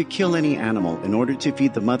not to kill any animal in order to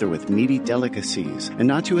feed the mother with meaty delicacies, and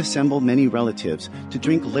not to assemble many relatives to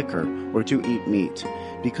drink liquor or to eat meat.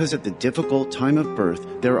 Because at the difficult time of birth,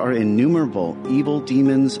 there are innumerable evil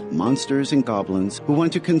demons, monsters, and goblins who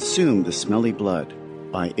want to consume the smelly blood.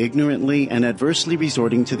 By ignorantly and adversely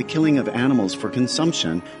resorting to the killing of animals for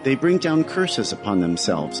consumption, they bring down curses upon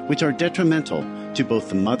themselves, which are detrimental to both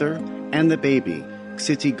the mother and the baby.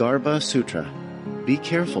 Ksitigarbha Sutra. Be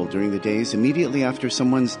careful during the days immediately after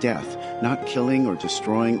someone's death, not killing or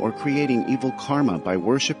destroying or creating evil karma by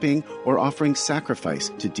worshipping or offering sacrifice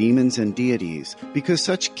to demons and deities, because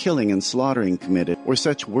such killing and slaughtering committed, or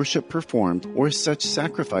such worship performed, or such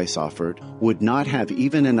sacrifice offered, would not have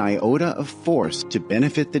even an iota of force to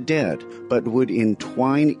benefit the dead, but would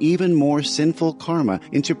entwine even more sinful karma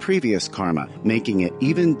into previous karma, making it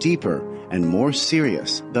even deeper and more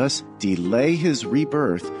serious, thus delay his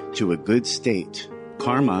rebirth to a good state.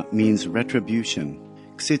 Karma means retribution.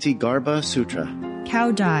 Ksitigarbha Sutra.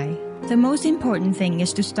 Cow die. The most important thing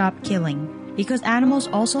is to stop killing, because animals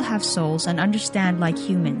also have souls and understand like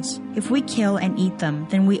humans. If we kill and eat them,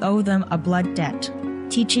 then we owe them a blood debt.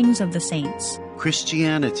 Teachings of the Saints.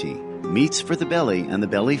 Christianity. Meats for the belly and the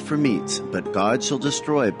belly for meats, but God shall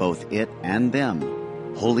destroy both it and them.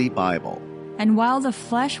 Holy Bible. And while the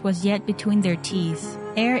flesh was yet between their teeth,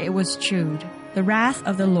 ere it was chewed, the wrath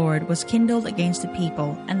of the Lord was kindled against the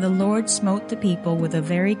people, and the Lord smote the people with a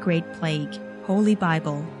very great plague. Holy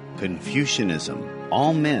Bible. Confucianism.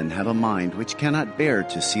 All men have a mind which cannot bear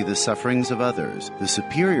to see the sufferings of others. The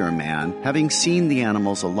superior man, having seen the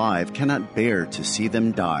animals alive, cannot bear to see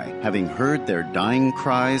them die. Having heard their dying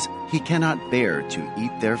cries, he cannot bear to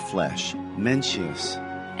eat their flesh. Mencius.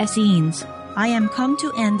 Essenes. I am come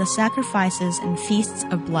to end the sacrifices and feasts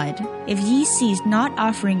of blood. If ye cease not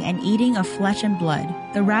offering and eating of flesh and blood,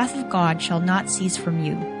 the wrath of God shall not cease from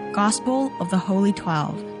you. Gospel of the Holy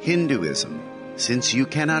 12. Hinduism. Since you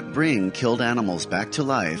cannot bring killed animals back to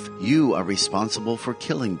life, you are responsible for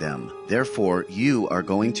killing them. Therefore, you are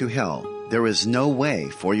going to hell. There is no way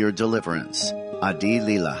for your deliverance. Adi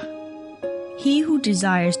Lila. He who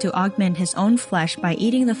desires to augment his own flesh by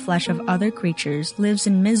eating the flesh of other creatures lives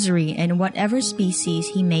in misery in whatever species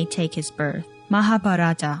he may take his birth.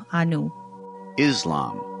 Mahabharata, Anu.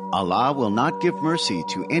 Islam. Allah will not give mercy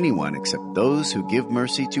to anyone except those who give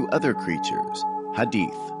mercy to other creatures.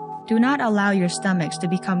 Hadith. Do not allow your stomachs to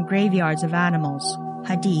become graveyards of animals.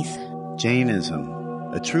 Hadith. Jainism.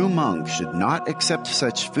 A true monk should not accept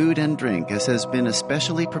such food and drink as has been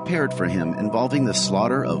especially prepared for him involving the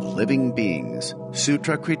slaughter of living beings.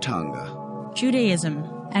 Sutra Kritanga. Judaism.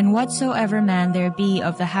 And whatsoever man there be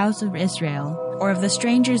of the house of Israel, or of the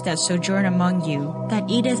strangers that sojourn among you, that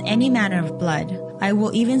eateth any manner of blood, I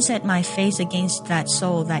will even set my face against that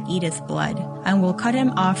soul that eateth blood, and will cut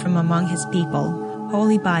him off from among his people.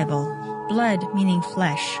 Holy Bible. Blood meaning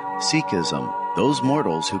flesh. Sikhism. Those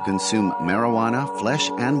mortals who consume marijuana, flesh,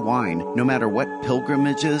 and wine, no matter what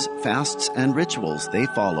pilgrimages, fasts, and rituals they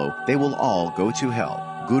follow, they will all go to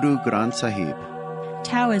hell. Guru Granth Sahib.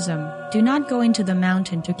 Taoism. Do not go into the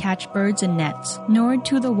mountain to catch birds and nets, nor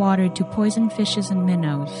to the water to poison fishes and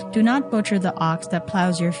minnows. Do not butcher the ox that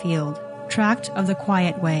plows your field. Tract of the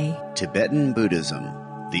Quiet Way. Tibetan Buddhism.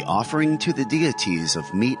 The offering to the deities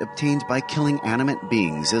of meat obtained by killing animate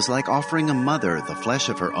beings is like offering a mother the flesh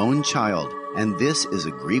of her own child, and this is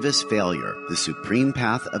a grievous failure, the supreme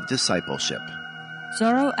path of discipleship.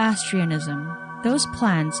 Zoroastrianism. Those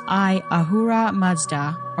plants I, Ahura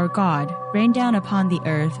Mazda, or God, rain down upon the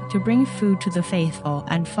earth to bring food to the faithful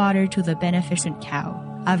and fodder to the beneficent cow.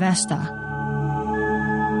 Avesta.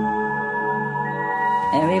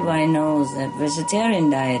 Everybody knows that vegetarian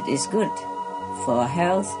diet is good for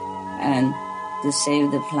health and to save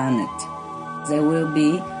the planet. They will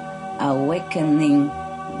be awakening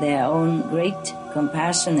their own great,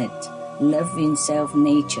 compassionate, loving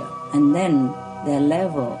self-nature, and then their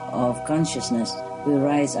level of consciousness will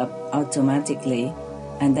rise up automatically,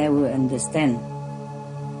 and they will understand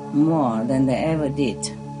more than they ever did,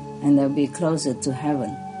 and they'll be closer to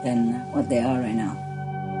heaven than what they are right now.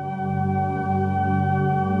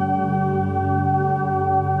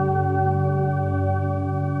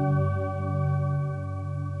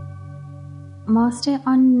 Master,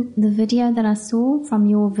 on the video that I saw from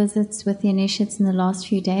your visits with the initiates in the last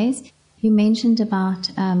few days, you mentioned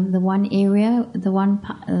about the one area, the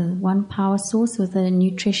one power source with the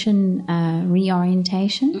nutrition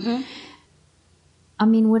reorientation. Mm-hmm. I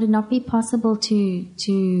mean, would it not be possible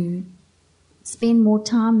to spend more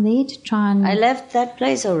time there to try and... I left that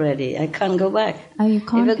place already. I can't go back. Oh, you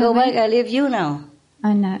can't If I go back, I leave you now.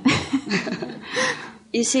 I know.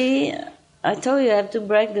 You see, I told you I have to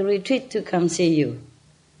break the retreat to come see you.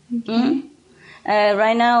 Okay. Mm-hmm.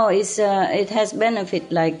 Right now, it has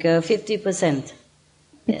benefit like 50%.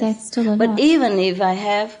 But that's still a lot. But even if I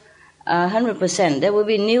have 100%, there will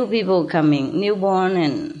be new people coming, newborn,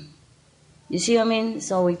 and you see what I mean?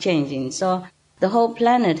 So we're changing. So the whole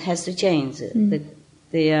planet has to change.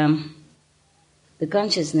 The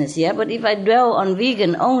consciousness, yeah. But if I dwell on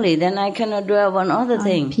vegan only, then I cannot dwell on other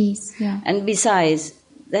things. Peace, yeah. And besides,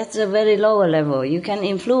 that's a very lower level. You can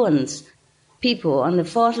influence people on the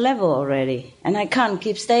 4th level already, and I can't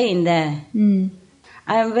keep staying there.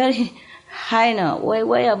 I am very high now,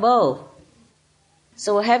 way above.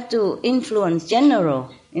 So I have to influence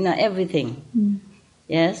general, everything.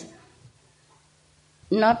 Yes,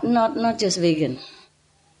 not just vegan.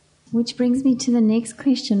 Which brings me to the next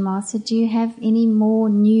question, Master. Do you have any more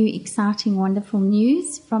new, exciting, wonderful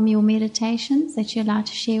news from your meditations that you'd like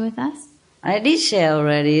to share with us? I did share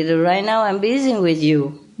already. Right now I'm busy with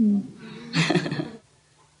you.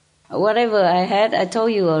 Whatever I had, I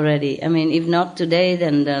told you already. I mean, if not today,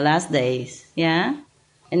 then the last days. Yeah?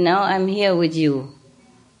 And now I'm here with you.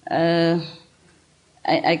 I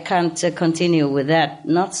can't continue with that.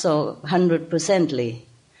 Not so 100%ly.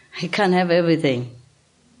 I can't have everything.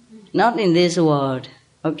 Not in this world.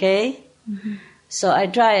 Okay? Mm-hmm. So I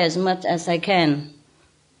try as much as I can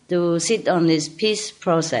to sit on this peace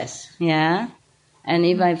process. Yeah? And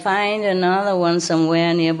if I find another one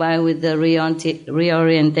somewhere nearby with the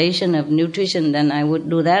reorientation of nutrition, then I would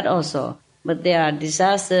do that also. But there are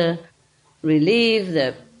disaster relief,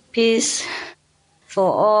 the peace for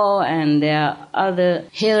all, and there are other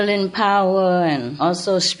healing power and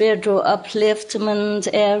also spiritual upliftment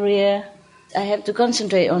area. I have to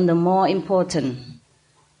concentrate on the more important,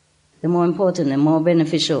 the more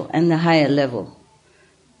beneficial, and the higher level.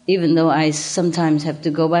 Even though I sometimes have to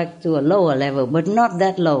go back to a lower level, but not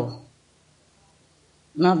that low.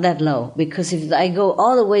 Not that low, because if I go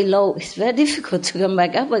all the way low, it's very difficult to come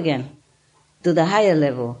back up again to the higher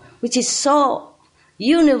level, which is so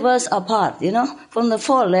universe apart, from the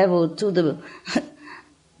 4th level to the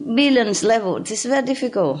billions level. It's very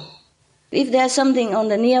difficult. If there's something on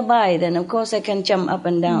the nearby, then of course I can jump up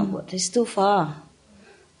and down, but it's too far.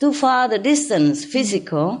 Too far the distance,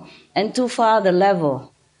 physical, and too far the level.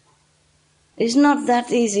 It's not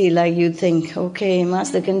that easy like you think, okay,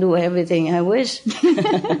 Master can do everything, I wish.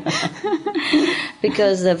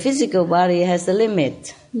 Because the physical body has a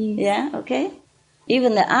limit. Yes. Yeah, okay?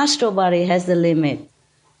 Even the astral body has the limit.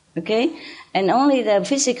 Okay? And only the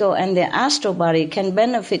physical and the astral body can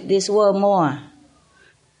benefit this world more.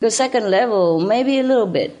 The second level, maybe a little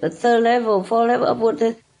bit, but third level, fourth level, upward,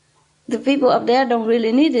 the people up there don't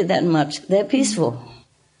really need it that much. They're peaceful.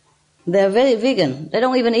 They're very vegan. They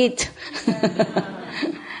don't even eat.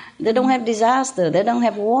 They don't have disaster. They don't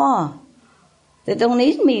have war. They don't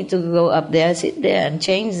need me to go up there, sit there and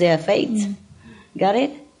change their fate. Got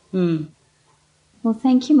it? Well,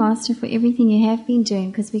 thank you, Master, for everything you have been doing,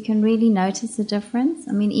 because we can really notice the difference.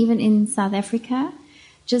 I mean, even in South Africa,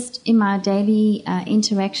 just in my daily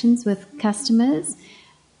interactions with customers,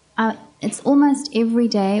 it's almost every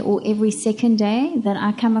day or every second day that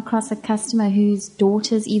I come across a customer whose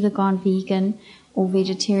daughter's either gone vegan or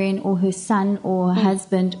vegetarian, or her son or her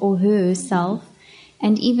husband or herself.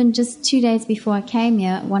 And even just 2 days before I came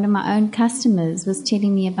here, one of my own customers was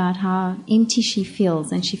telling me about how empty she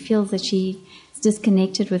feels, and she feels that she's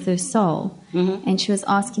disconnected with her soul. And she was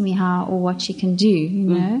asking me how or what she can do, you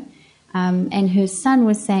know. And her son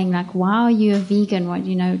was saying, like, why are you a vegan? What,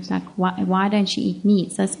 you know, like, why don't you eat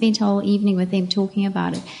meat? So I spent a whole evening with them talking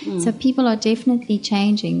about it. So people are definitely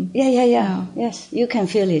changing. Yeah. Yes, you can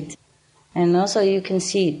feel it. And also you can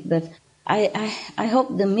see it. But I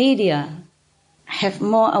hope the media have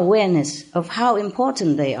more awareness of how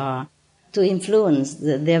important they are to influence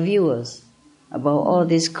their viewers about all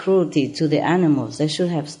this cruelty to the animals. They should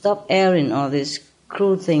have stopped airing all these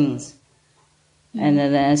cruel things.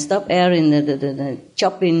 And stop airing the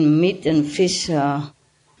chopping meat and fish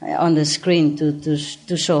on the screen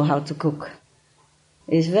to show how to cook.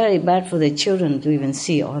 It's very bad for the children to even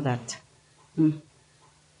see all that.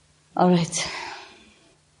 All right.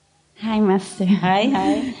 Hi, Master.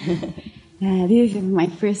 Hi. This is my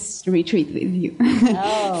first retreat with you.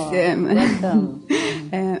 Oh, welcome.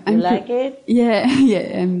 You like it? Yeah,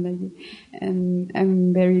 I'm like it. And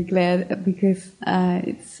I'm very glad because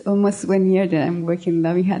it's almost 1 year that I'm working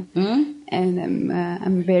Loving Heart, and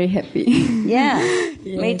I'm very happy. Yeah,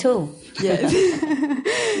 me too. Yes.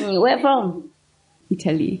 Where from?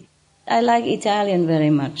 Italy. I like Italian very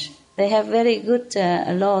much. They have very good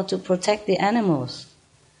law to protect the animals.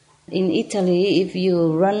 In Italy, if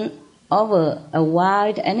you run over a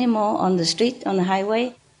wild animal on the street, on the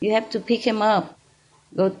highway, you have to pick him up,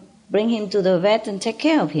 go bring him to the vet and take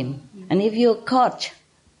care of him. And if you're caught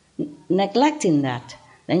neglecting that,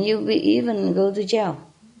 then you'll even go to jail.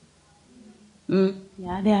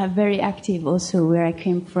 Yeah, they are very active also where I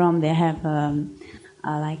came from. They have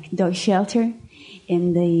like dog shelter,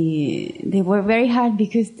 and they were very hard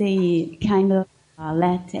because they kind of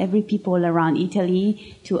let every people around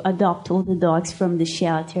Italy to adopt all the dogs from the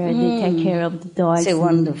shelter. They take care of the dogs. It's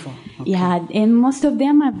wonderful. Okay. Yeah, and most of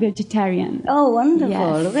them are vegetarian. Oh, wonderful.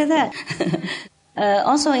 Yes. Look at that.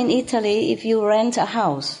 Also in Italy, if you rent a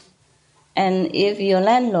house, and if your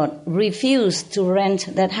landlord refused to rent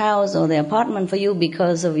that house or the apartment for you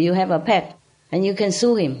because of you have a pet, and you can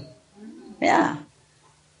sue him. Yeah.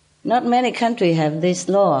 Not many countries have this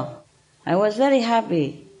law. I was very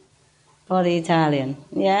happy for the Italian.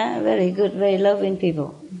 Yeah, very good, very loving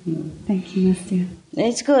people. Thank you, Master.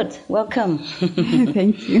 It's good. Welcome.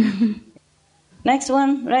 Thank you. Next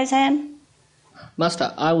one, raise hand.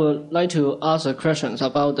 Master, I would like to ask a question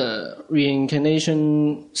about the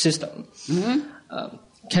reincarnation system.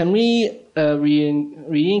 Can we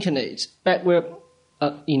reincarnate backward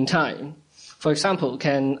in time? For example,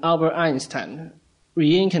 can Albert Einstein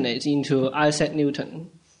reincarnate into Isaac Newton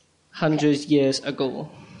 100 years ago?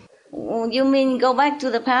 You mean go back to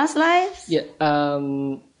the past lives? Yeah.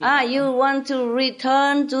 You want to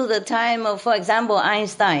return to the time of, for example,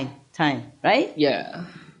 Einstein time, right? Yeah.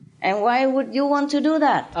 And why would you want to do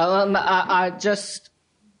that? I just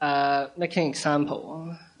making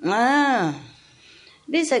example.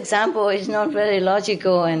 This example is not very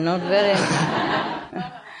logical and not very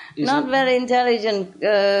very intelligent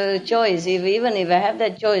choice. Even if I have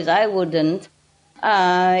that choice, I wouldn't.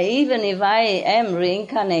 Even if I am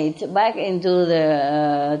reincarnate back into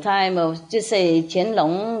the time of, just say,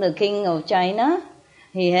 Qianlong, the king of China,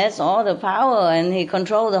 he has all the power and he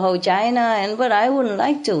controls the whole China, but I wouldn't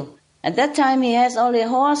like to. At that time, he has only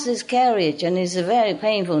horses carriage, and it's very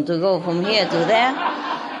painful to go from here to there.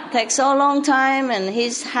 It takes so long time, and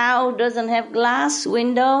his house doesn't have glass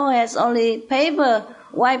window, has only paper,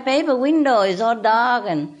 white paper window. It's all dark,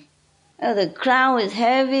 and the crown is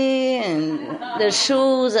heavy, and the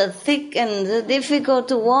shoes are thick and difficult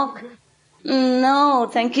to walk. No,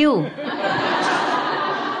 thank you.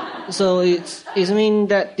 So it means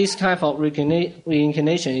that this type of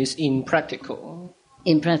reincarnation is impractical.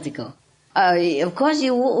 Impractical. Of course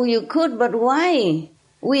you could, but why?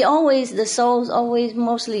 The souls always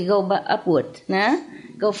mostly go upward,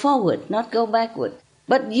 go forward, not go backward.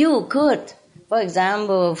 But you could, for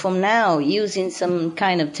example, from now, using some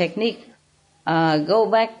kind of technique, go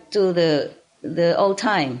back to the old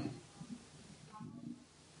time,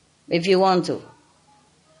 if you want to.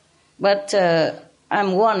 But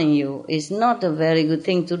I'm warning you, it's not a very good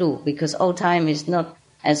thing to do, because old time is not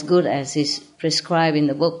as good as is prescribed in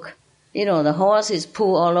the book. You know, the horse is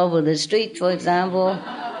pulled all over the street, for example,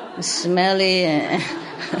 smelly,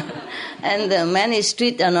 and many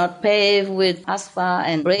streets are not paved with asphalt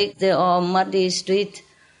and bricks, they're all muddy street,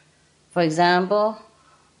 for example.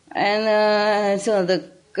 And so the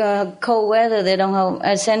cold weather, they don't have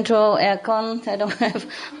a central aircon, they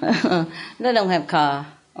don't have car,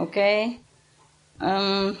 okay?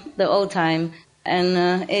 The old time.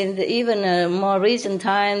 And in even more recent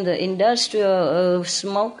time, the industrial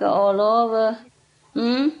smoke all over.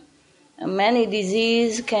 Many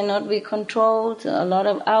diseases cannot be controlled, a lot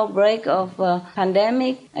of outbreak of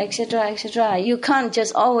pandemic, etc., etc. You can't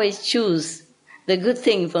just always choose the good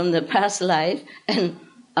thing from the past life and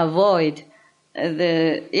avoid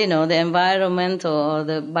the environmental or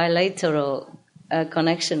the bilateral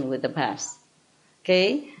connection with the past.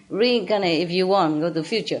 Okay? Reincarnate if you want, go to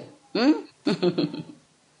future.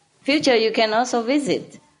 Future you can also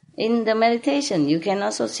visit. In the meditation, you can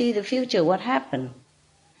also see the future, what happened.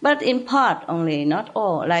 But in part only, not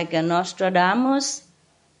all. Like Nostradamus,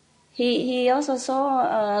 he also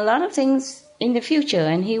saw a lot of things in the future,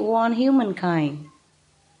 and he warned humankind.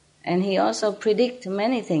 And he also predicted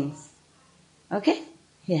many things. Okay?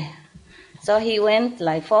 Yeah. So he went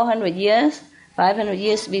like 400 years, 500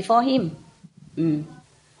 years before him.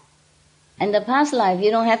 And the past life, you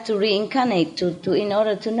don't have to reincarnate to in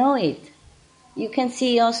order to know it. You can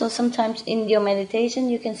see also sometimes in your meditation,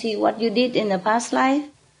 you can see what you did in the past life,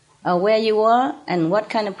 where you were, and what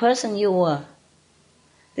kind of person you were.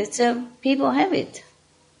 It's people have it.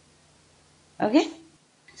 Okay?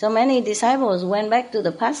 So many disciples went back to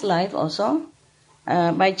the past life also,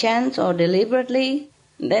 by chance or deliberately.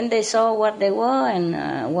 Then they saw what they were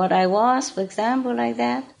and what I was, for example, like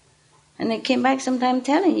that. And they came back sometime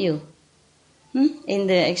telling you. In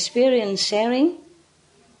the experience sharing,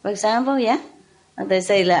 for example, and they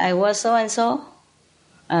say, like, I was so and so,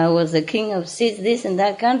 I was the king of this and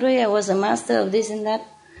that country, I was a master of this and that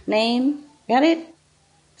name. Got it?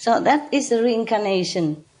 So that is the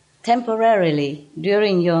reincarnation, temporarily,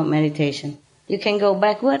 during your meditation. You can go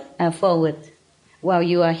backward and forward while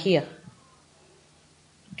you are here.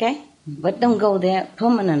 Okay? But don't go there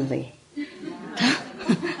permanently.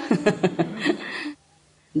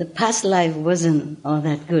 The past life wasn't all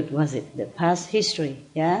that good, was it? The past history,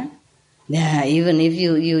 yeah? Yeah, even if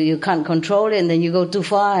you can't control it, and then you go too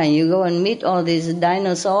far, and you go and meet all these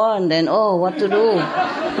dinosaurs, and then, what to do?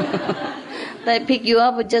 They pick you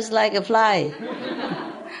up just like a fly.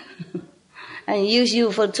 And use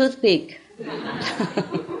you for toothpick.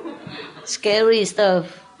 Scary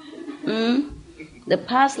stuff. The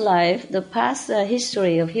past life, the past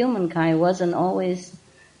history of humankind wasn't always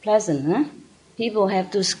pleasant, huh? People have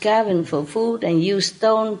to scavenge for food and use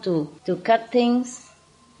stone to cut things.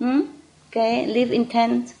 Okay, live in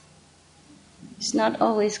tent. It's not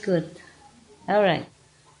always good. All right.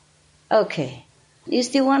 Okay. You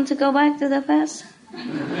still want to go back to the past?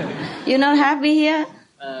 You're not happy here?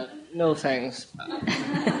 No, thanks.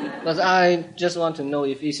 But I just want to know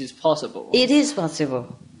if this is possible. It is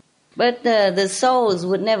possible. But the souls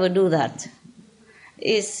would never do that.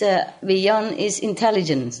 It's beyond its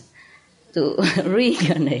intelligence to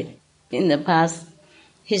reincarnate in the past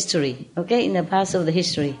history, okay? In the past of the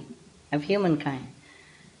history of humankind.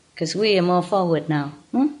 Because we are more forward now.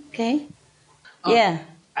 Okay? Yeah.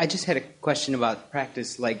 I just had a question about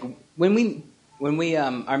practice. Like, when we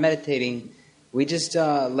are meditating, we just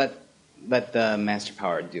let the master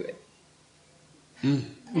power do it.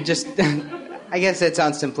 Just, I guess that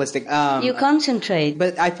sounds simplistic. You concentrate.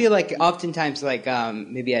 But I feel like oftentimes, like,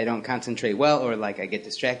 maybe I don't concentrate well, or like I get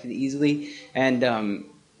distracted easily. And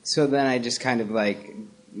so then I just kind of like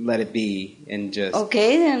let it be and just...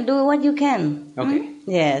 Okay, then do what you can. Okay.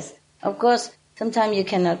 Yes. Of course, sometimes you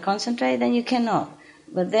cannot concentrate, then you cannot.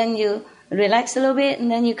 But then you relax a little bit, and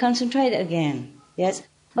then you concentrate again. Yes.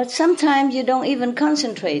 But sometimes you don't even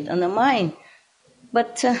concentrate on the mind.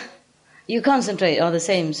 But you concentrate all the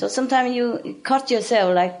same. So sometimes you caught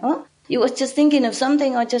yourself like, you were just thinking of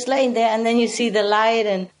something or just laying there, and then you see the light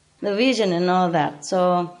and the vision and all that.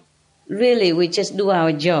 So really, we just do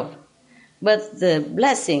our job. But the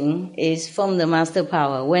blessing is from the master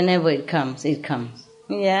power. Whenever it comes, it comes.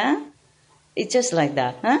 Yeah? It's just like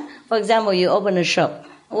that. Huh? For example, you open a shop.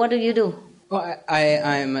 What do? Oh,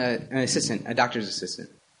 I'm an assistant, a doctor's assistant.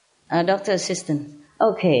 A doctor assistant.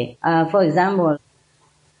 Okay. For example,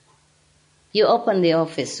 you open the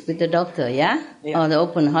office with the doctor, yeah? Or the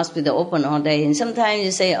open hospital open all day. And sometimes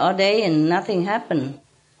you say all day and nothing happened.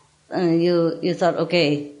 You thought,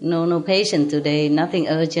 okay, no patient today, nothing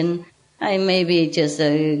urgent. I maybe just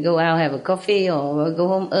go out, have a coffee, or go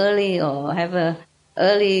home early, or have a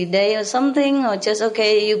early day or something, or just,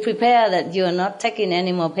 okay, you prepare that you are not taking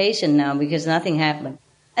any more patient now because nothing happened.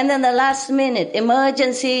 And then the last minute,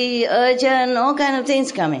 emergency, urgent, all kind of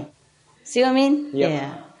things coming. See what I mean? Yep.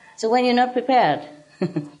 Yeah. So when you're not prepared.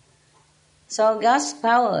 So God's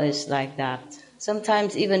power is like that.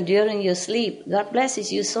 Sometimes even during your sleep, God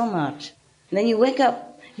blesses you so much. And then you wake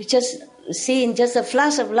up, you just see just a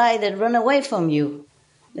flash of light that run away from you.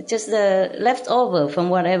 It's just the leftover from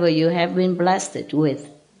whatever you have been blessed with.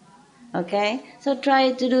 Okay? So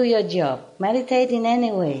try to do your job. Meditate in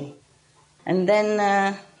any way. And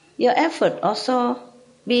then your effort also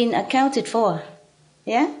being accounted for.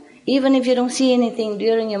 Yeah? Even if you don't see anything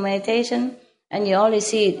during your meditation and you only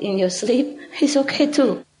see it in your sleep, it's okay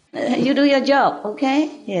too. You do your job, okay?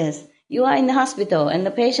 Yes. You are in the hospital and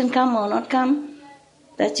the patient come or not come,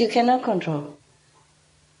 that you cannot control.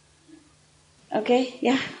 Okay,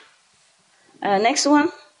 yeah. Next one.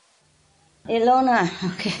 Ilona,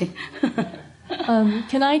 okay.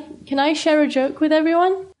 Can I share a joke with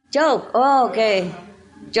everyone? Joke, oh, okay.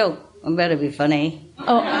 Joke, better be funny.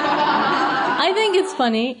 Oh, I think it's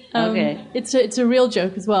funny. Okay. It's a real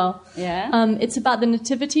joke as well. Yeah. It's about the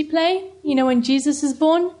nativity play, you know, when Jesus is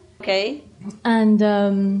born. Okay. And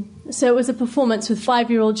so it was a performance with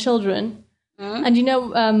 5-year-old children. And you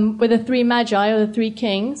know, with the 3 magi or the 3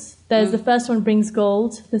 kings, there's the first one brings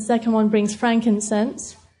gold, the second one brings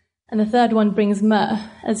frankincense, and the third one brings myrrh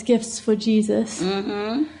as gifts for Jesus.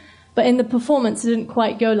 Mm-hmm. But in the performance, it didn't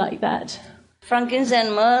quite go like that. Frankincense,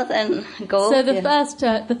 myrrh, and gold. So the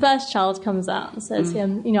first child comes out and says,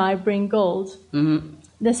 you know, I bring gold. Mm-hmm.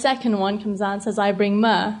 The second one comes out and says, I bring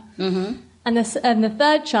myrrh. Mm-hmm. And the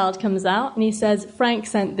third child comes out and he says, Frank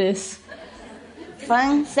sent this.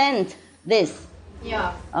 Frank sent this?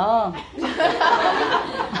 Yeah. Oh.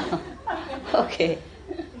 Okay.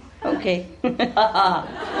 Okay.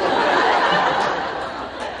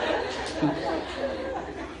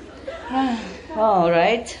 All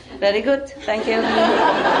right. Very good. Thank you.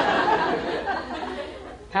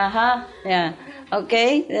 Yeah.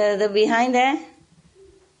 Okay. The behind there.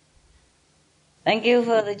 Thank you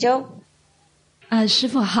for the joke. 师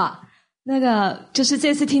父好。那个就是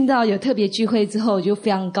这次听到有特别聚会之后，我就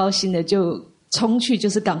非常高兴的就冲去，就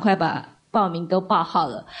是赶快把报名都报好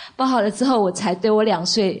了。报好了之后，我才对我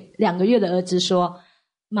2个月的儿子说：“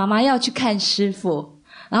妈妈要去看师父。”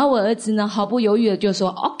然后我儿子呢毫不犹豫的就说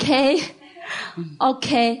 ：“OK。”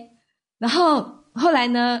 OK， 然后后来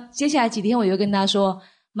呢？接下来几天我又跟他说，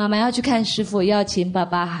妈妈要去看师父，要请爸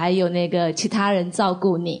爸还有那个其他人照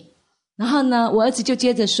顾你。然后呢，我儿子就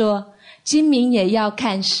接着说，今明也要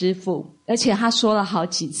看师父，而且他说了好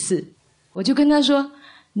几次。我就跟他说，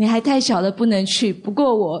你还太小了，不能去。不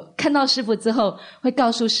过我看到师父之后，会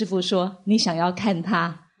告诉师父说，你想要看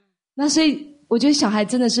他。那所以我觉得小孩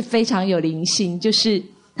真的是非常有灵性，就是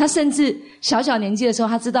他甚至小年纪的时候，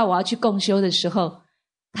他知道我要去共修的时候，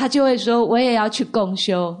他就会说我也要去共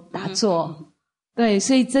修打坐。对，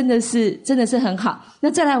所以真的是很好。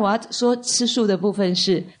那再来我要说吃素的部分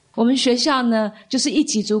是，我们学校呢就是1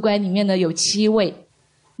级主管里面呢有7位，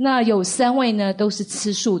那有3位呢都是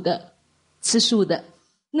吃素的。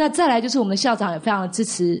那再来就是我们的校长也非常的支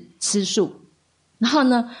持吃素。然后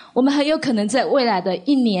呢，我们很有可能在未来的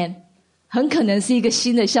1年，很可能是一个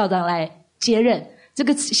新的校长来接任。这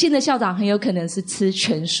个新的校长很有可能是吃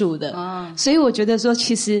全素的，所以我觉得说，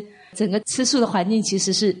其实整个吃素的环境其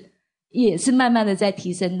实也是慢慢的在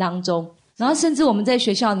提升当中。然后甚至我们在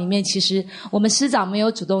学校里面，其实我们师长没有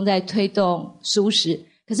主动在推动素食，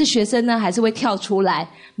可是学生呢还是会跳出来，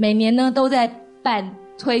每年呢都在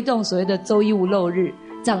推动所谓的周一无肉日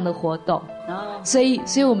这样的活动。所以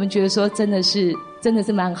我们觉得说，真的是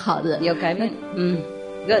蛮好的，有改变。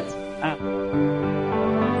Good.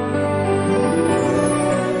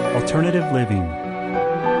 Alternative living.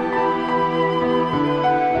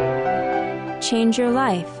 Change your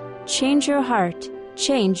life. Change your heart.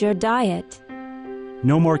 Change your diet.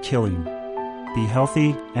 No more killing. Be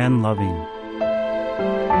healthy and loving.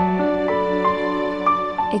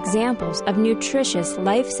 Examples of nutritious,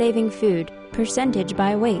 life-saving food. Percentage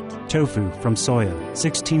by weight. Tofu from soya,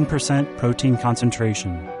 16% protein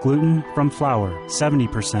concentration. Gluten from flour,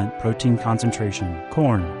 70% protein concentration.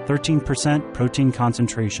 Corn, 13% protein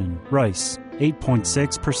concentration. Rice,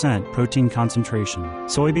 8.6% protein concentration.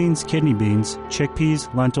 Soybeans, kidney beans, chickpeas,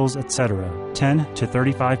 lentils, etc. 10 to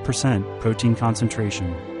 35% protein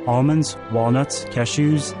concentration. Almonds, walnuts,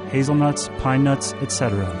 cashews, hazelnuts, pine nuts,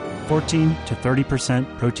 etc. 14 to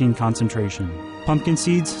 30% protein concentration. Pumpkin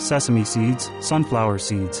seeds, sesame seeds, sunflower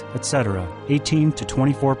seeds, etc. 18 to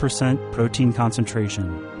 24% protein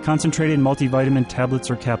concentration. Concentrated multivitamin tablets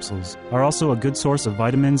or capsules are also a good source of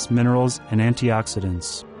vitamins, minerals, and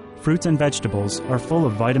antioxidants. Fruits and vegetables are full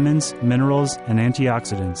of vitamins, minerals, and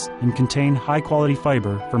antioxidants and contain high-quality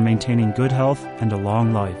fiber for maintaining good health and a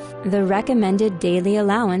long life. The recommended daily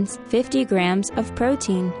allowance, 50 grams of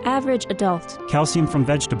protein, average adult. Calcium from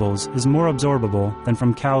vegetables is more absorbable than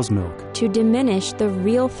from cow's milk. To diminish the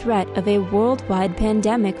real threat of a worldwide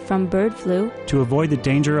pandemic from bird flu. To avoid the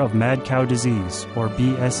danger of mad cow disease, or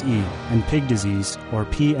BSE, and pig disease, or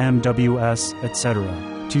PMWS, etc.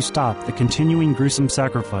 To stop the continuing gruesome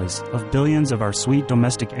sacrifice of billions of our sweet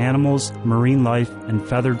domestic animals, marine life, and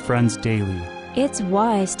feathered friends daily. It's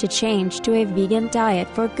wise to change to a vegan diet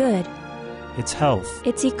for good. It's health.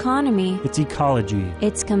 It's economy. It's ecology.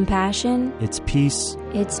 It's compassion. It's peace.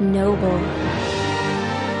 It's noble.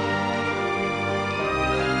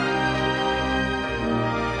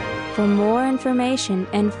 For more information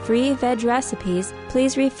and free veg recipes,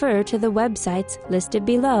 please refer to the websites listed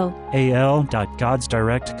below.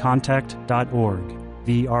 al.godsdirectcontact.org,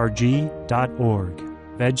 vrg.org,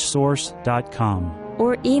 vegsource.com.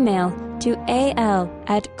 Or email to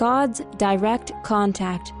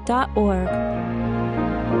al@godsdirectcontact.org.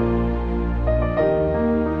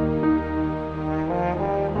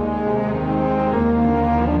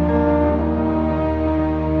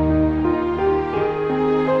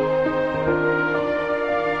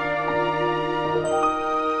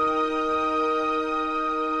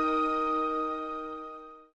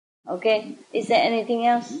 Okay, is there anything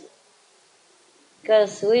else?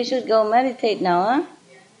 Because we should go meditate now, huh?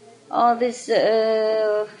 All this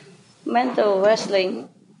mental wrestling.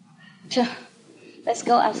 Let's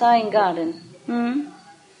go outside in garden.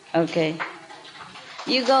 Okay.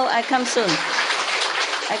 You go, I come soon.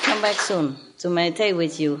 I come back soon to meditate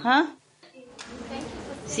with you, huh?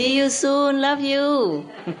 See you soon, love you.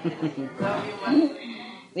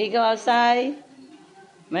 We go outside,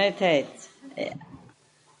 meditate. Yeah.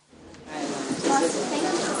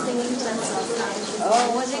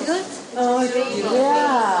 Oh, was it good? Oh,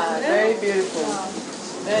 yeah, very beautiful.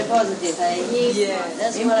 Very positive, eh? Yes.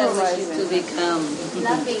 That's what I wish you to become.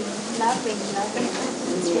 Loving.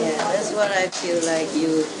 Yeah, that's what I feel like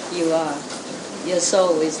you are. Your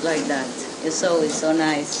soul is like that. Your soul is so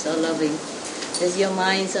nice, so loving. Because your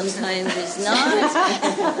mind sometimes is not.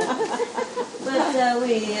 But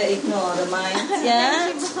we ignore the mind, yeah?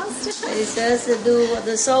 It says to do what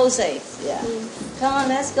the soul says, yeah. Come on,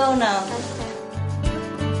 let's go now.